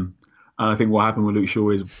 And I think what happened with Luke Shaw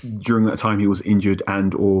is during that time he was injured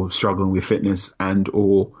and or struggling with fitness and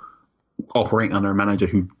or operating under a manager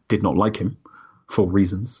who did not like him for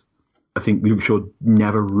reasons. I think Luke Shaw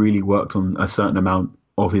never really worked on a certain amount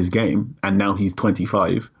of his game, and now he's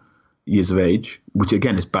 25 years of age, which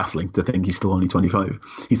again is baffling to think he's still only 25.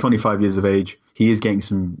 He's 25 years of age. He is getting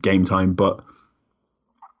some game time, but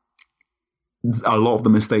a lot of the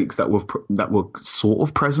mistakes that were sort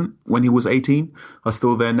of present when he was 18 are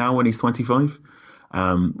still there now when he's 25.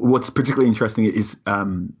 What's particularly interesting is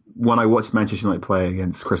when I watched Manchester United play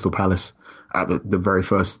against Crystal Palace at the very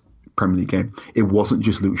first Premier League game, it wasn't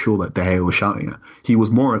just Luke Shaw that De Gea was shouting at. De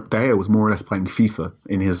Gea was more or less playing FIFA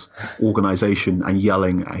in his organisation and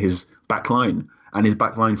yelling at his back line. And his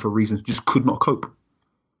back line, for reasons, just could not cope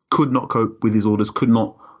with his orders, could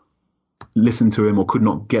not listen to him or could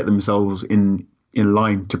not get themselves in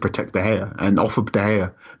line to protect De Gea and offer De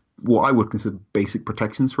Gea what I would consider basic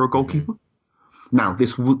protections for a goalkeeper. Now,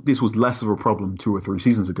 this was less of a problem 2 or 3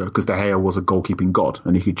 seasons ago because De Gea was a goalkeeping god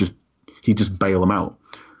and he just bail them out.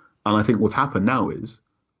 And I think what's happened now is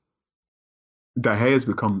De Gea has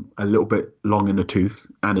become a little bit long in the tooth,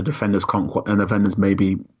 and the defenders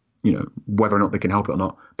maybe, whether or not they can help it or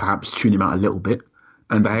not, perhaps tune him out a little bit.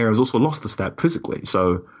 And De Gea has also lost a step physically.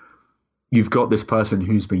 So you've got this person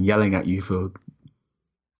who's been yelling at you for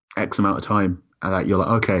X amount of time, and that you're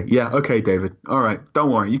like, okay, David, all right,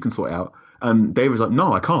 don't worry, you can sort it out. And David's like,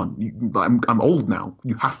 no, I can't. I'm old now.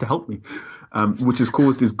 You have to help me, which has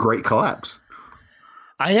caused this great collapse.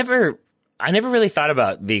 I never really thought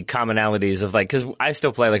about the commonalities of because I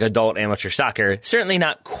still play adult amateur soccer, certainly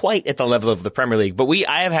not quite at the level of the Premier League, but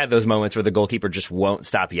I have had those moments where the goalkeeper just won't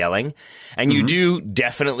stop yelling, and you do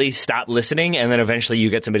definitely stop listening, and then eventually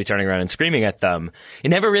you get somebody turning around and screaming at them. It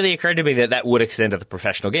never really occurred to me that would extend to the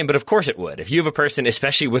professional game, but of course it would. If you have a person,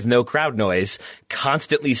 especially with no crowd noise,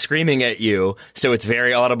 constantly screaming at you, so it's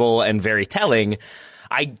very audible and very telling,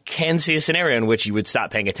 I can see a scenario in which you would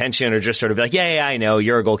stop paying attention or just sort of be like, yeah, I know,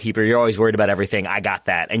 you're a goalkeeper, you're always worried about everything, I got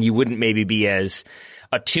that. And you wouldn't maybe be as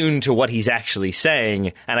attuned to what he's actually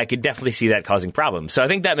saying, and I could definitely see that causing problems. So I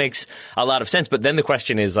think that makes a lot of sense. But then the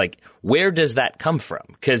question is, where does that come from?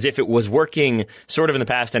 Because if it was working sort of in the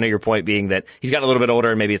past, I know your point being that he's gotten a little bit older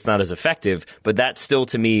and maybe it's not as effective, but that still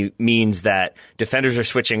to me means that defenders are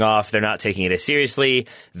switching off, they're not taking it as seriously,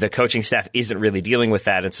 the coaching staff isn't really dealing with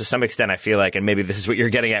that. And to some extent, I feel like, and maybe this is what you're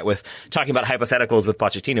getting at with talking about hypotheticals with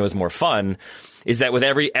Pochettino is more fun, is that with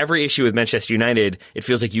every issue with Manchester United, it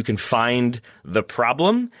feels like you can find the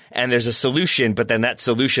problem and there's a solution, but then that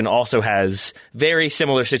solution also has very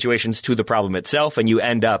similar situations to the problem itself, and you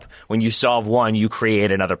end up, when you solve one, you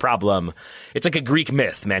create another problem. It's like a Greek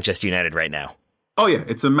myth, Manchester United right now. Oh yeah,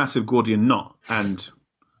 it's a massive Gordian knot, and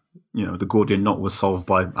the Gordian knot was solved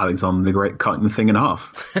by Alexander the Great cutting the thing in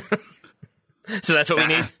half. So that's what we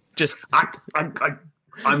need? Just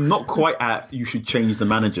I'm not quite at you should change the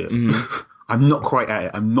manager. I'm not quite at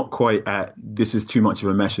it. I'm not quite at this is too much of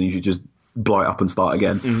a mess and you should just blow it up and start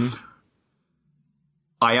again.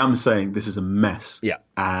 I am saying this is a mess. Yeah.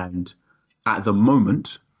 And at the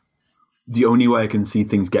moment, the only way I can see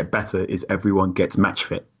things get better is everyone gets match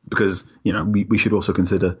fit. Because, we should also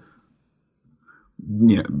consider,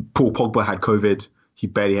 Paul Pogba had COVID. He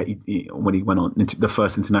barely when he went on the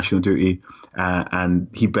first international duty, and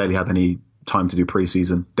he barely had any time to do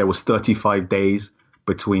preseason. There was 35 days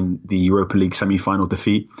between the Europa League semi-final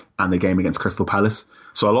defeat and the game against Crystal Palace.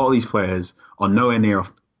 So a lot of these players are nowhere near,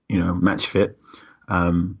 match fit.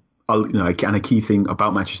 And a key thing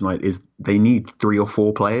about Manchester United is they need 3 or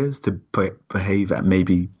 4 players to behave at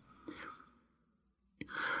maybe.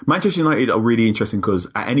 Manchester United are really interesting because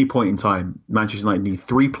at any point in time, Manchester United need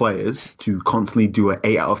 3 players to constantly do an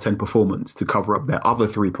 8 out of 10 performance to cover up their other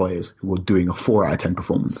 3 players who are doing a 4 out of 10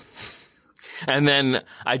 performance. And then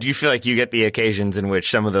I do feel like you get the occasions in which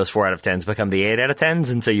some of those 4 out of 10s become the 8 out of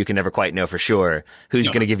 10s, and so you can never quite know for sure who's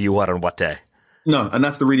going to give you what on what day. No, and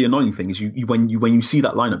that's the really annoying thing is when you see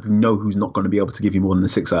that lineup, you know who's not going to be able to give you more than a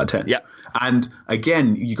 6 out of 10. Yeah. And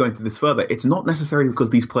again, you go into this further. It's not necessarily because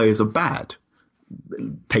these players are bad.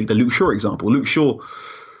 Take the Luke Shaw example. Luke Shaw,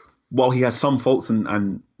 while he has some faults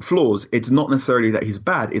and flaws, it's not necessarily that he's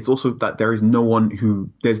bad. It's also that there's no one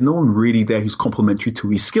really there who's complementary to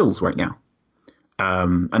his skills right now.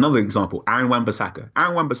 Another example, Aaron Wan-Bissaka.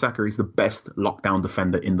 Aaron Wan-Bissaka is the best lockdown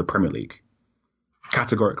defender in the Premier League.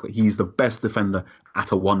 Categorically, he's the best defender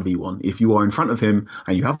at a 1v1. If you are in front of him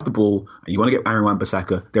and you have the ball and you want to get Aaron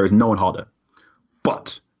Wan-Bissaka, there is no one harder.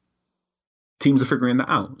 But teams are figuring that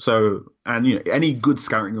out. So, and any good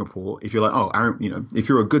scouting report, if you're like, oh, Aaron, if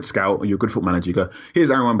you're a good scout or you're a good football manager, you go, here's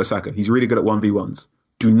Aaron Wan-Bissaka. He's really good at 1v1s.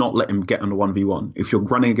 Do not let him get on the 1v1. If you're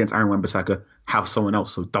running against Aaron Wan-Bissaka, have someone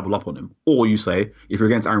else so double up on him. Or you say, if you're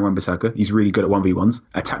against Aaron Wan-Bissaka, he's really good at 1v1s,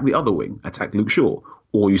 attack the other wing, attack Luke Shaw.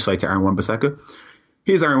 Or you say to Aaron Wan-Bissaka,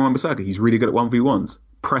 here's Aaron Wan-Bissaka. He's really good at 1v1s.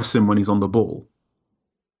 Press him when he's on the ball.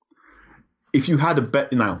 If you had a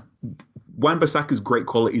bet now, Wan-Bissaka's great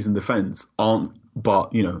qualities in defence aren't,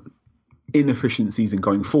 but inefficiencies in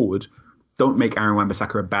going forward don't make Aaron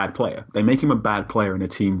Wan-Bissaka a bad player. They make him a bad player in a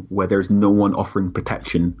team where there's no one offering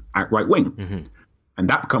protection at right wing. Mm-hmm. And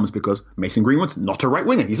that comes because Mason Greenwood's not a right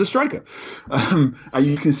winger. He's a striker. And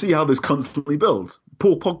you can see how this constantly builds.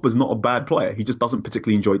 Paul Pogba's not a bad player. He just doesn't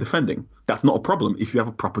particularly enjoy defending. That's not a problem if you have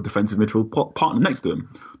a proper defensive midfield partner next to him.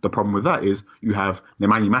 The problem with that is you have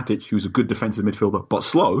Nemanja Matic, who's a good defensive midfielder but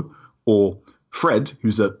slow, or Fred,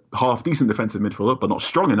 who's a half-decent defensive midfielder but not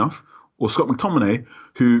strong enough, or Scott McTominay,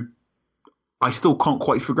 who I still can't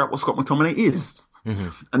quite figure out what Scott McTominay is. Mm-hmm.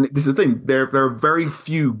 And this is the thing. There are very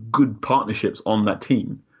few good partnerships on that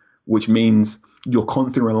team, which means you're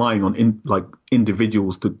constantly relying on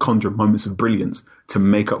individuals to conjure moments of brilliance to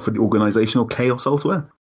make up for the organizational chaos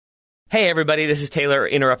elsewhere. Hey everybody, this is Taylor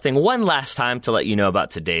interrupting one last time to let you know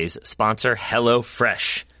about today's sponsor,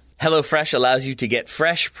 HelloFresh. HelloFresh allows you to get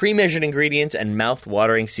fresh, pre-measured ingredients and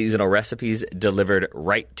mouth-watering seasonal recipes delivered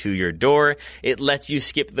right to your door. It lets you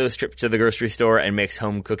skip those trips to the grocery store and makes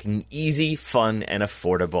home cooking easy, fun, and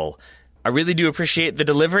affordable. I really do appreciate the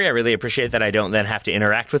delivery. I really appreciate that I don't then have to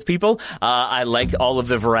interact with people. I like all of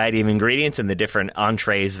the variety of ingredients and the different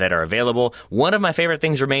entrees that are available. One of my favorite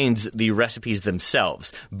things remains the recipes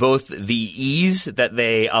themselves, both the ease that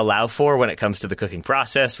they allow for when it comes to the cooking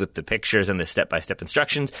process with the pictures and the step-by-step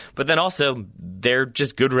instructions, but then also they're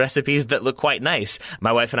just good recipes that look quite nice.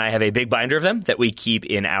 My wife and I have a big binder of them that we keep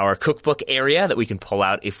in our cookbook area that we can pull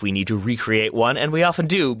out if we need to recreate one, and we often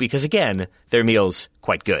do because, again, their meal's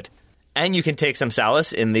quite good. And you can take some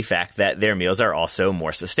solace in the fact that their meals are also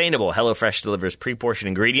more sustainable. HelloFresh delivers pre-portioned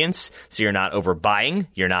ingredients, so you're not overbuying.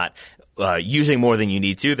 You're not using more than you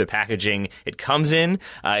need to. The packaging it comes in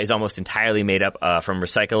is almost entirely made up from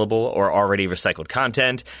recyclable or already recycled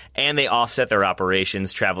content, and they offset their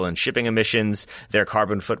operations, travel, and shipping emissions. Their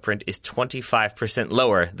carbon footprint is 25%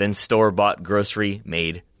 lower than store-bought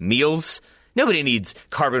grocery-made meals. Nobody needs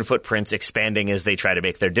carbon footprints expanding as they try to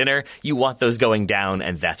make their dinner. You want those going down,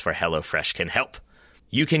 and that's where HelloFresh can help.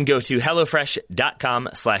 You can go to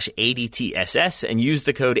HelloFresh.com/ADTSS and use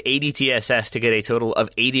the code ADTSS to get a total of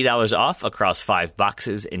 $80 off across 5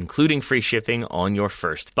 boxes, including free shipping on your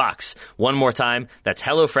first box. One more time, that's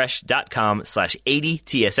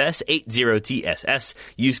HelloFresh.com/ADTSS, 80TSS.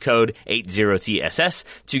 Use code 80TSS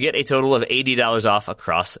to get a total of $80 off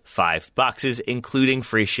across 5 boxes, including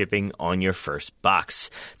free shipping on your first box.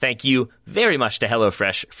 Thank you very much to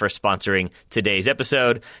HelloFresh for sponsoring today's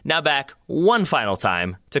episode. Now back one final time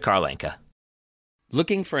to Carl Anka.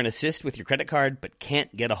 Looking for an assist with your credit card but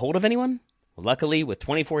can't get a hold of anyone? Well, luckily, with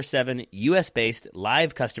 24/7 US-based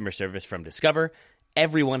live customer service from Discover,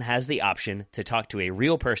 everyone has the option to talk to a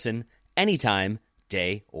real person anytime,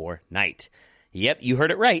 day or night. Yep, you heard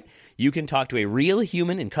it right. You can talk to a real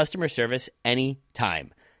human in customer service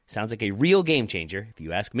anytime. Sounds like a real game changer, if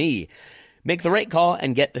you ask me. Make the right call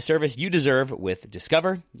and get the service you deserve with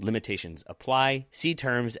Discover. Limitations apply. See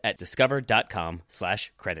terms at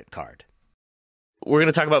discover.com/creditcard. we're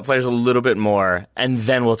going to talk about players a little bit more, and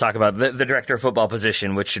then we'll talk about the director of football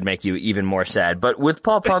position, which should make you even more sad. But with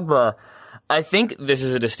Paul Pogba, I think this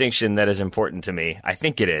is a distinction that is important to me. I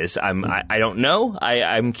think it is. I don't know.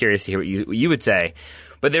 I'm curious to hear what you would say.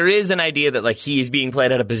 But there is an idea that like he's being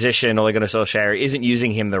played at a position, Ole Gunnar Solskjaer isn't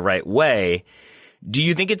using him the right way. Do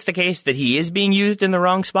you think it's the case that he is being used in the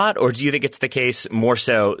wrong spot, or do you think it's the case more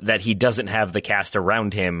so that he doesn't have the cast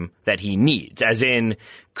around him that he needs? As in,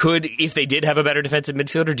 if they did have a better defensive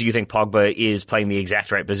midfielder, do you think Pogba is playing the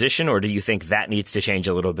exact right position, or do you think that needs to change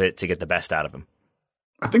a little bit to get the best out of him?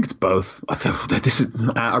 I think it's both.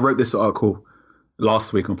 I wrote this article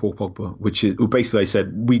last week on Paul Pogba, which is basically I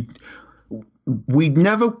said we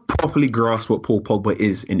never properly grasped what Paul Pogba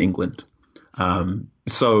is in England.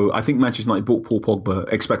 So I think Manchester United bought Paul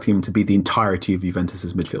Pogba expecting him to be the entirety of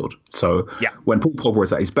Juventus's midfield. So when Paul Pogba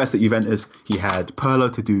was at his best at Juventus, he had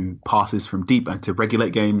Pirlo to do passes from deep and to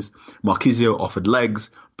regulate games. Marquisio offered legs.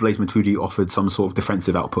 Blaise Matuidi offered some sort of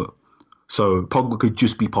defensive output. So Pogba could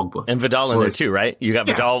just be Pogba. And Vidal in there too, right? You got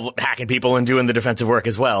Vidal hacking people and doing the defensive work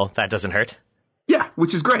as well. That doesn't hurt. Yeah,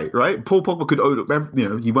 which is great, right? Paul Pogba could,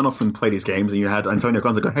 he went off and played his games, and you had Antonio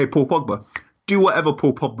Conte go, hey, Paul Pogba, do whatever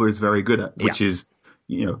Paul Pogba is very good at, which is,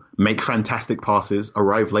 make fantastic passes,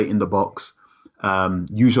 arrive late in the box,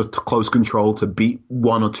 use your close control to beat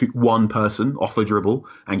one person off the dribble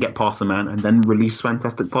and get past the man, and then release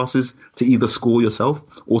fantastic passes to either score yourself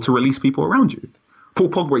or to release people around you. Paul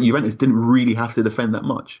Pogba at Juventus didn't really have to defend that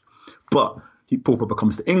much, but Paul Pogba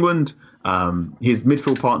comes to England. His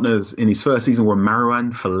midfield partners in his first season were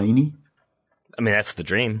Marouane Fellaini. I mean, that's the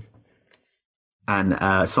dream.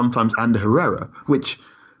 And sometimes Ander Herrera, which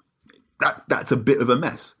that's a bit of a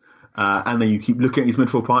mess. And then you keep looking at his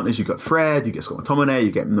midfield partners. You got Fred, you get Scott McTominay,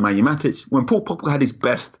 you get Nemanja Matic. When Paul Pogba had his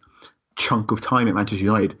best chunk of time at Manchester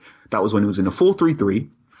United, that was when he was in a 4-3-3,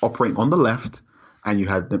 operating on the left, and you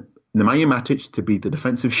had Nemanja Matic to be the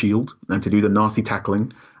defensive shield and to do the nasty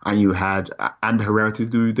tackling, and you had Ander Herrera to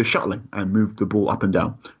do the shuttling and move the ball up and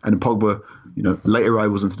down. And Pogba, later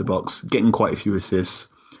arrivals into the box, getting quite a few assists,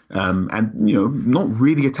 and not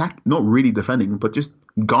really defending, but just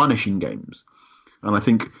garnishing games. And I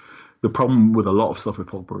think the problem with a lot of stuff with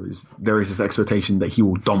Pogba is there is this expectation that he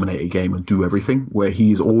will dominate a game and do everything, where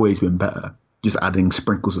he's always been better, just adding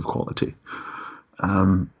sprinkles of quality.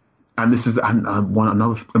 And this is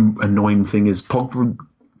another annoying thing is Pogba,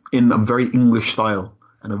 in a very English style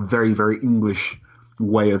and a very, very English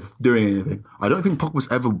way of doing anything, I don't think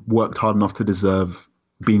Pogba's ever worked hard enough to deserve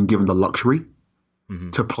being given the luxury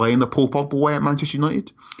to play in the Paul Pogba way at Manchester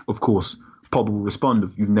United. Of course, Pogba will respond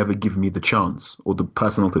if you've never given me the chance or the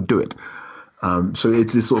personnel to do it. So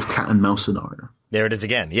it's this sort of cat and mouse scenario. There it is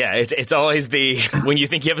again. Yeah, it's always when you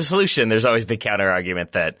think you have a solution, there's always the counter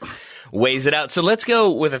argument that weighs it out. So let's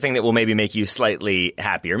go with a thing that will maybe make you slightly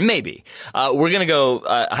happier. Maybe. We're going to go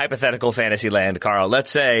hypothetical fantasy land, Carl.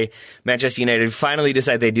 Let's say Manchester United finally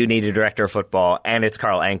decide they do need a director of football, and it's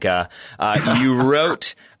Carl Anka. You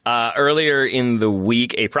wrote earlier in the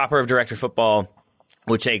week a proper of director of football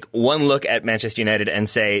would take one look at Manchester United and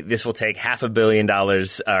say this will take $500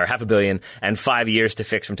 million and 5 years to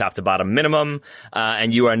fix from top to bottom minimum,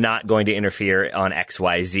 and you are not going to interfere on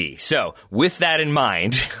XYZ. So with that in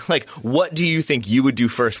mind, what do you think you would do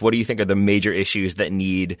first? What do you think are the major issues that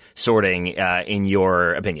need sorting in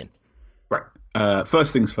your opinion? Right.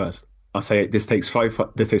 First things first. I'll say this takes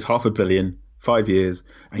 $500 million, 5 years,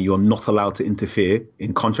 and you are not allowed to interfere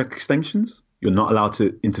in contract extensions. You're not allowed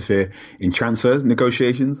to interfere in transfers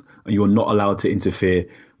negotiations, and you are not allowed to interfere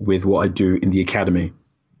with what I do in the academy.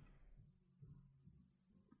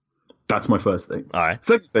 That's my first thing. All right.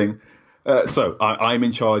 Second thing, so I'm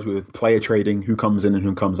in charge with player trading, who comes in and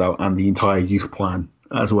who comes out, and the entire youth plan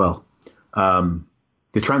as well. The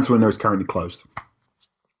transfer window is currently closed.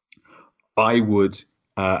 I would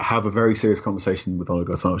have a very serious conversation with Ole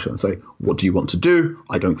Gunnar Solskjaer and say, what do you want to do?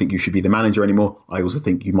 I don't think you should be the manager anymore. I also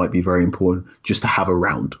think you might be very important just to have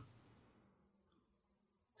around.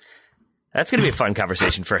 That's going to be a fun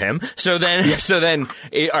conversation for him. So then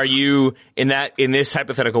are you in this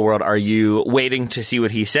hypothetical world, are you waiting to see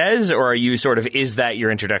what he says, or are you is that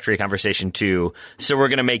your introductory conversation to, so we're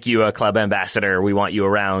going to make you a club ambassador. We want you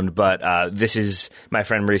around, but this is my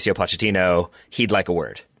friend Mauricio Pochettino. He'd like a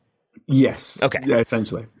word. Yes. Okay. Yeah,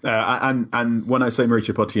 essentially. And when I say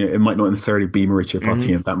Mauricio Pochettino, it might not necessarily be Mauricio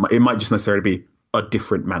Pochettino. It might just necessarily be a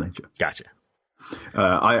different manager. Gotcha.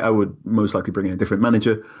 I would most likely bring in a different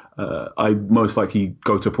manager. I most likely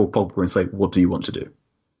go to Paul Pogba and say, what do you want to do?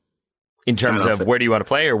 In terms of where do you want to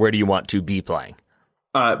play, or where do you want to be playing?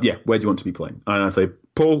 Where do you want to be playing? And I say,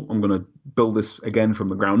 Paul, I'm going to build this again from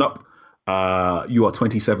the ground up. You are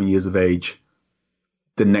 27 years of age.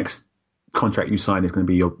 the next contract you sign is going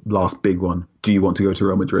to be your last big one. Do you want to go to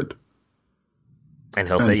Real Madrid? And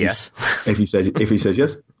he'll say yes. If he says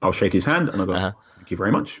yes, I'll shake his hand and I'll go, thank you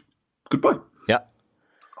very much. Goodbye. Yeah.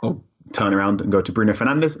 I'll turn around and go to Bruno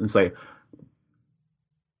Fernandes and say,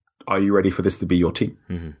 are you ready for this to be your team?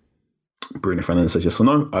 Mm-hmm. Bruno Fernandes says yes or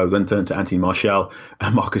no. I will then turn to Anthony Martial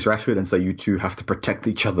and Marcus Rashford and say, you two have to protect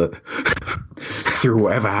each other through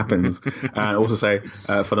whatever happens. And also say,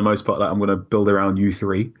 for the most part, that I'm going to build around you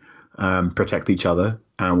three, protect each other,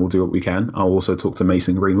 and we'll do what we can. I'll also talk to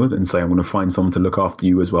Mason Greenwood and say, I'm going to find someone to look after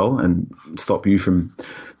you as well and stop you from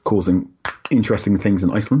causing interesting things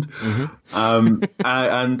in Iceland. Mm-hmm.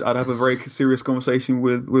 And I'd have a very serious conversation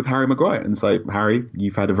with Harry Maguire and say, Harry,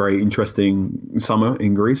 you've had a very interesting summer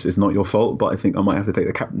in Greece. It's not your fault, but I think I might have to take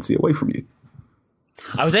the captaincy away from you.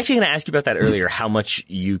 I was actually going to ask you about that earlier, how much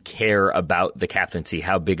you care about the captaincy,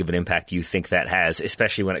 how big of an impact you think that has,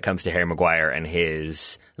 especially when it comes to Harry Maguire and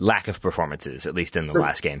his lack of performances, at least in the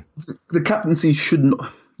last game. The captaincy shouldn't.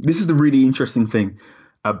 This is the really interesting thing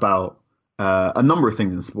about a number of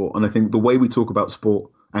things in sport. And I think the way we talk about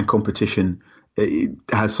sport and competition, it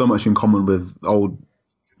has so much in common with old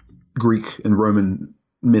Greek and Roman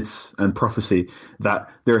myths and prophecy that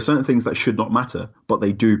there are certain things that should not matter, but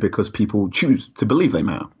they do because people choose to believe they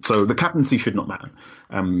matter. So the captaincy should not matter.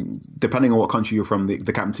 Depending on what country you're from, the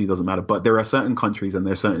captaincy doesn't matter. But there are certain countries and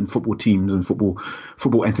there are certain football teams and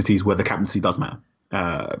football entities where the captaincy does matter.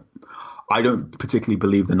 I don't particularly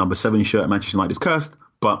believe the number 7 shirt at Manchester United is cursed,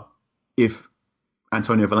 but if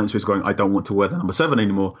Antonio Valencia is going, I don't want to wear the number 7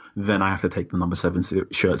 anymore, then I have to take the number 7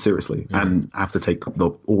 shirt seriously and have to take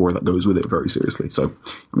the aura that goes with it very seriously. So,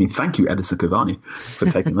 I mean, thank you, Edison Cavani, for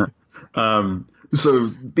taking that. So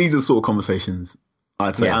these are sort of conversations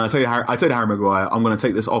I'd say. And I say to Harry Maguire, I'm going to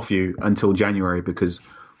take this off you until January because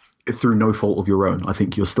through no fault of your own, I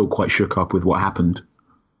think you're still quite shook up with what happened.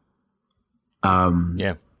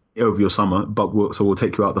 Over your summer, but we'll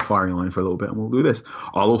take you out the firing line for a little bit and we'll do this.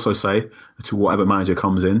 I'll also say to whatever manager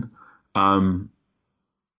comes in, have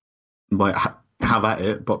at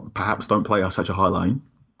it, but perhaps don't play us such a high line.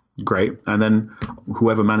 Great. And then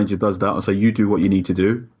whoever manager does that, I'll say you do what you need to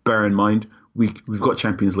do. Bear in mind, we've got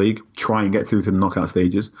Champions League. Try and get through to the knockout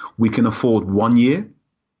stages. We can afford 1 year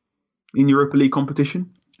in Europa League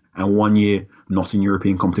competition and 1 year not in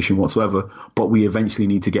European competition whatsoever, but we eventually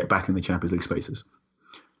need to get back in the Champions League spaces.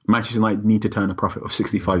 Manchester United need to turn a profit of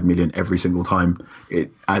 65 million every single time.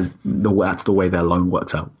 That's the way their loan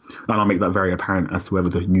works out. And I'll make that very apparent as to whoever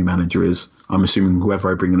the new manager is. I'm assuming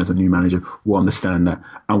whoever I bring in as a new manager will understand that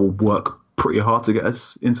and will work pretty hard to get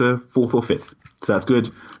us into 4th or 5th. So that's good.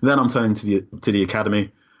 Then I'm turning to the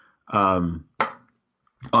academy. I'm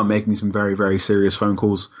making some very, very serious phone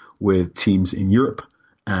calls with teams in Europe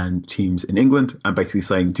and teams in England and basically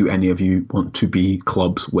saying, do any of you want to be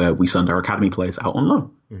clubs where we send our academy players out on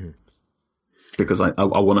loan? Mm-hmm. Because I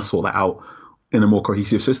want to sort that out in a more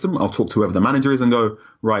cohesive system. I'll talk to whoever the manager is and go,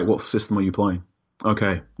 right, what system are you playing?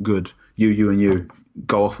 Okay, good. You and you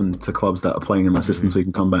go off into clubs that are playing in that system so you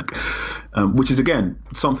can come back. Which is, again,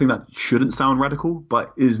 something that shouldn't sound radical,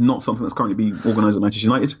 but is not something that's currently being organised at Manchester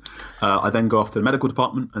United. I then go off to the medical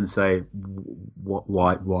department and say,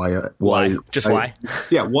 why? Just why?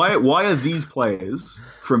 Yeah, why are these players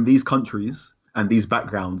from these countries and these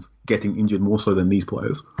backgrounds getting injured more so than these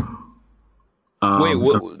players?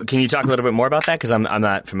 Wait, can you talk a little bit more about that? Because I'm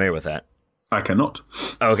not familiar with that. I cannot.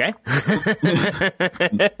 Okay.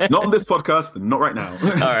 Not on this podcast, and not right now.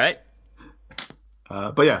 All right.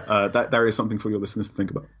 But yeah, there is something for your listeners to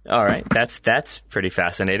think about. All right, that's pretty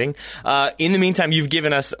fascinating. In the meantime, you've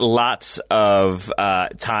given us lots of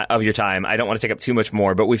your time. I don't want to take up too much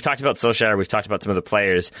more, but we've talked about Solskjaer, we've talked about some of the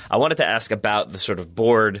players. I wanted to ask about the sort of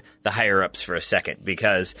board, the higher ups for a second,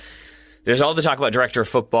 because there's all the talk about director of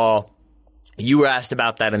football. You were asked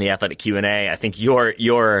about that in the Athletic Q&A. I think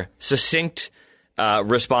your succinct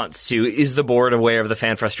response to, is the board aware of the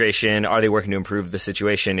fan frustration? Are they working to improve the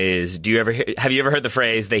situation? Have you ever heard the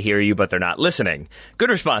phrase, they hear you, but they're not listening?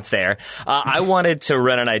 Good response there. I wanted to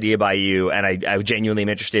run an idea by you, and I genuinely am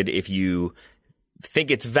interested if you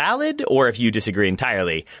think it's valid or if you disagree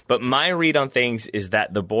entirely. But my read on things is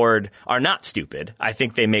that the board are not stupid. I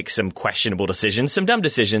think they make some questionable decisions, some dumb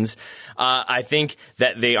decisions. I think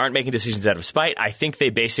that they aren't making decisions out of spite. I think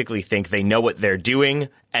they basically think they know what they're doing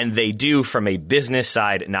And they do from a business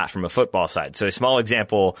side, not from a football side. So a small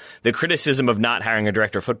example, the criticism of not hiring a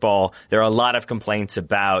director of football, there are a lot of complaints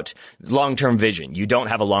about long-term vision. You don't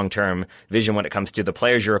have a long-term vision when it comes to the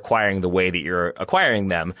players you're acquiring, the way that you're acquiring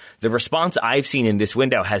them. The response I've seen in this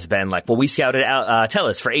window has been like, well, we scouted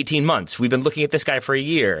Tellus for 18 months. We've been looking at this guy for a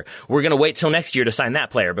year. We're going to wait till next year to sign that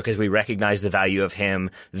player because we recognize the value of him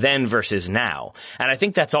then versus now. And I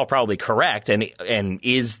think that's all probably correct and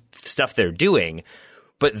is stuff they're doing.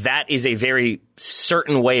 But that is a very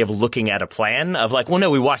certain way of looking at a plan of like, well,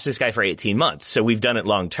 no, we watched this guy for 18 months, so we've done it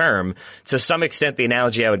long term. To some extent, the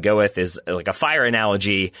analogy I would go with is like a fire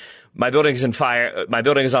analogy. My building is on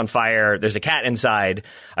fire. There's a cat inside.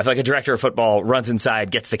 I feel like a director of football runs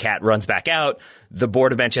inside, gets the cat, runs back out. The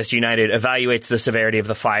board of Manchester United evaluates the severity of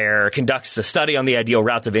the fire, conducts a study on the ideal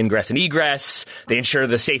routes of ingress and egress. They ensure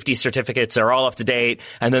the safety certificates are all up to date,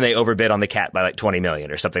 and then they overbid on the cat by like 20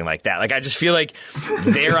 million or something like that. Like, I just feel like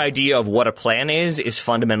their idea of what a plan is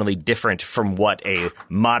fundamentally different from what a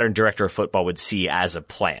modern director of football would see as a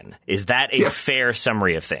plan. Is that a fair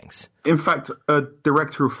summary of things? In fact, a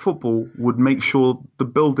director of football would make sure the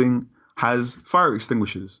building has fire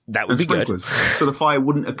extinguishers that would be sprinklers, good. So the fire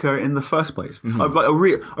wouldn't occur in the first place. Mm-hmm. Like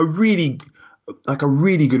a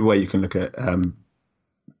really good way you can look at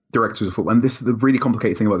directors of football. And this is the really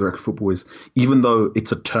complicated thing about director of football is even though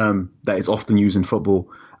it's a term that is often used in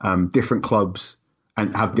football, different clubs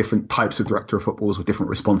and have different types of director of footballs with different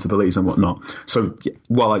responsibilities and whatnot. So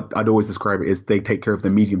while I'd always describe it as they take care of the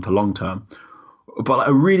medium to long term. But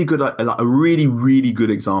a really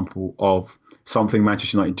good example of something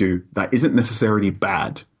Manchester United do that isn't necessarily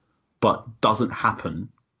bad, but doesn't happen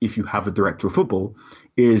if you have a director of football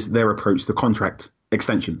is their approach to contract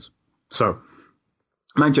extensions. So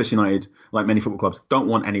Manchester United, like many football clubs, don't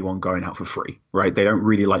want anyone going out for free, right? They don't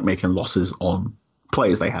really like making losses on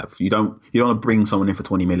players they have. You don't want to bring someone in for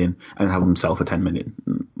 20 million and have them sell for 10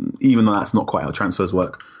 million, even though that's not quite how transfers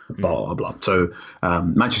work, blah, blah, blah. So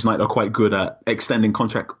Manchester United are quite good at extending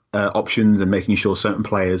contract options and making sure certain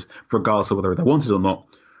players, regardless of whether they're wanted or not,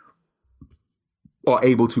 are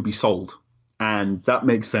able to be sold. And that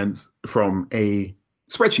makes sense from a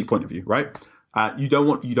spreadsheet point of view, right?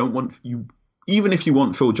 Even if you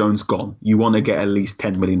want Phil Jones gone, you want to get at least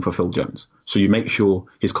 10 million for Phil Jones. So you make sure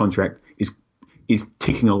his contract is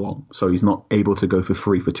ticking along, so he's not able to go for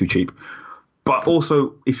free for too cheap. But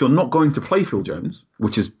also, if you're not going to play Phil Jones,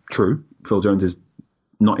 which is true, Phil Jones is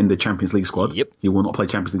not in the Champions League squad. Yep. He will not play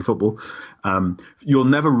Champions League football. You're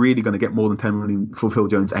never really going to get more than 10 million for Phil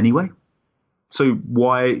Jones anyway. So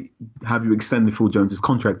why have you extended Phil Jones'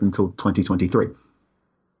 contract until 2023?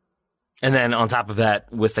 And then on top of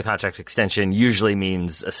that, with the contract extension, usually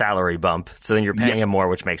means a salary bump. So then you're paying him more,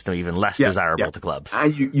 which makes them even less desirable to clubs.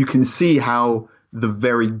 And you can see how the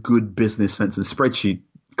very good business sense and spreadsheet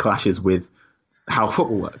clashes with how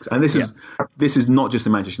football works. And this is not just a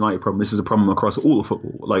Manchester United problem. This is a problem across all of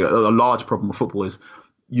football. Like a large problem with football is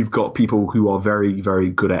you've got people who are very,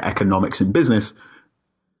 very good at economics and business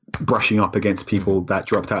brushing up against people that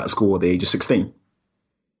dropped out of school at the age of 16.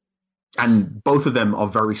 And both of them are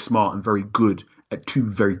very smart and very good at two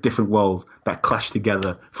very different worlds that clash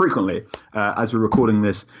together frequently. As we're recording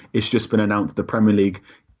this, it's just been announced the Premier League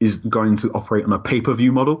is going to operate on a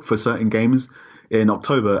pay-per-view model for certain games in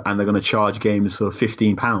October, and they're going to charge games for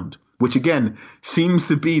 £15, which again seems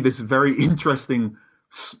to be this very interesting,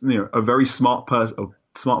 a very smart person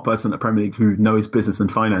at the Premier League who knows business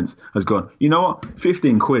and finance has gone, you know what,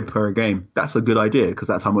 15 quid per game, that's a good idea because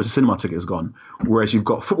that's how much a cinema ticket has gone. Whereas you've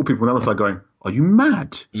got football people on the other side going, are you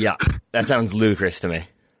mad? Yeah, that sounds ludicrous to me.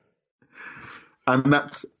 And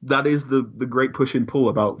that is the great push and pull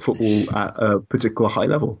about football at a particular high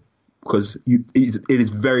level, because it is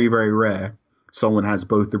very, very rare someone has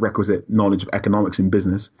both the requisite knowledge of economics and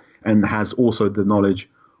business and has also the knowledge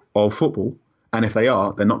of football. And if they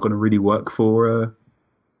are, they're not going to really work for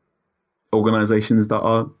organizations that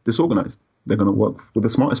are disorganized. They're going to work with the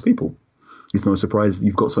smartest people. It's no surprise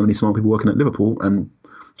you've got so many smart people working at Liverpool and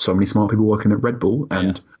so many smart people working at Red Bull,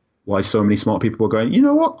 and why so many smart people are going, you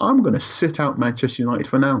know what, I'm going to sit out Manchester United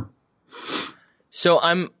for now. So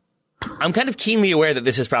I'm kind of keenly aware that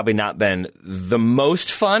this has probably not been the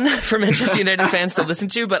most fun for Manchester United fans to listen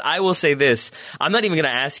to, but I will say this. I'm not even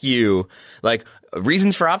going to ask you, like,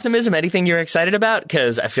 reasons for optimism, anything you're excited about,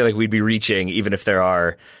 because I feel like we'd be reaching, even if there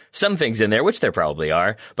are some things in there, which there probably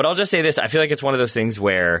are. But I'll just say this. I feel like it's one of those things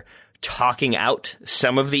where talking out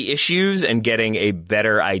some of the issues and getting a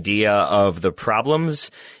better idea of the problems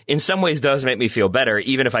in some ways does make me feel better,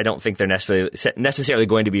 even if I don't think they're necessarily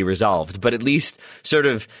going to be resolved. But at least sort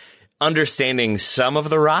of understanding some of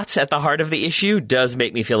the rot at the heart of the issue does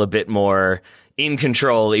make me feel a bit more in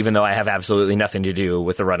control, even though I have absolutely nothing to do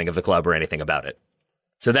with the running of the club or anything about it.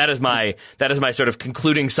 So that is my sort of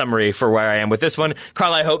concluding summary for where I am with this one.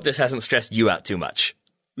 Carl, I hope this hasn't stressed you out too much.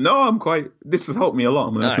 No, this has helped me a lot.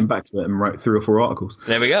 I'm going to listen back to it and write 3 or 4 articles.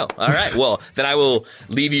 There we go. All right. Well, then I will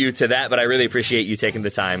leave you to that, but I really appreciate you taking the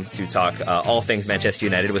time to talk all things Manchester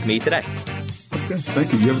United with me today. Okay,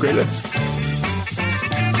 thank you. You have a great day.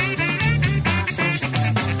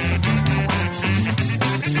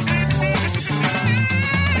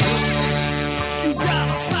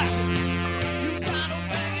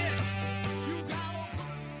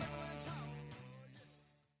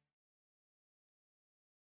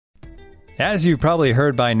 As you've probably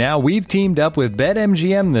heard by now, we've teamed up with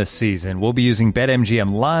BetMGM this season. We'll be using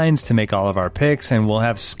BetMGM lines to make all of our picks, and we'll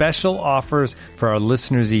have special offers for our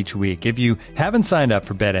listeners each week. If you haven't signed up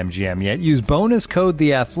for BetMGM yet, use bonus code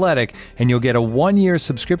The Athletic, and you'll get a 1-year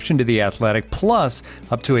subscription to The Athletic, plus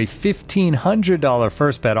up to a $1,500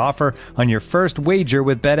 first bet offer on your first wager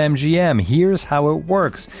with BetMGM. Here's how it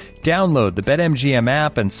works. Download the BetMGM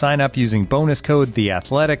app and sign up using bonus code The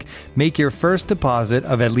Athletic. Make your first deposit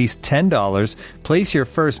of at least $10. Place your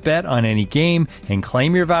first bet on any game and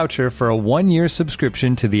claim your voucher for a 1-year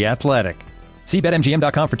subscription to The Athletic. See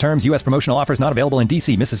BetMGM.com for terms. U.S. promotional offers not available in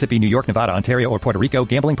D.C., Mississippi, New York, Nevada, Ontario, or Puerto Rico.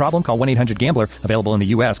 Gambling problem? Call 1-800-GAMBLER. Available in the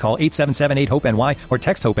U.S. Call 877-8-HOPE-NY or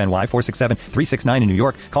text HOPE-NY 467-369 in New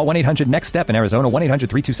York. Call 1-800-NEXT-STEP in Arizona.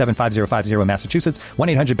 1-800-327-5050 in Massachusetts.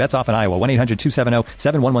 1-800-BETS-OFF in Iowa.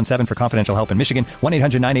 1-800-270-7117 for confidential help in Michigan.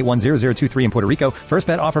 1-800-981-0023 in Puerto Rico. First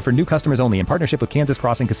bet offer for new customers only in partnership with Kansas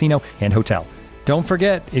Crossing Casino and Hotel. Don't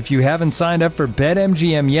forget, if you haven't signed up for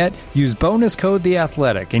BetMGM yet, use bonus code The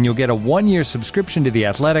Athletic, and you'll get a 1-year subscription to The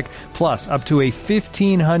Athletic, plus up to a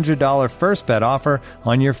 $1,500 first bet offer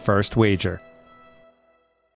on your first wager.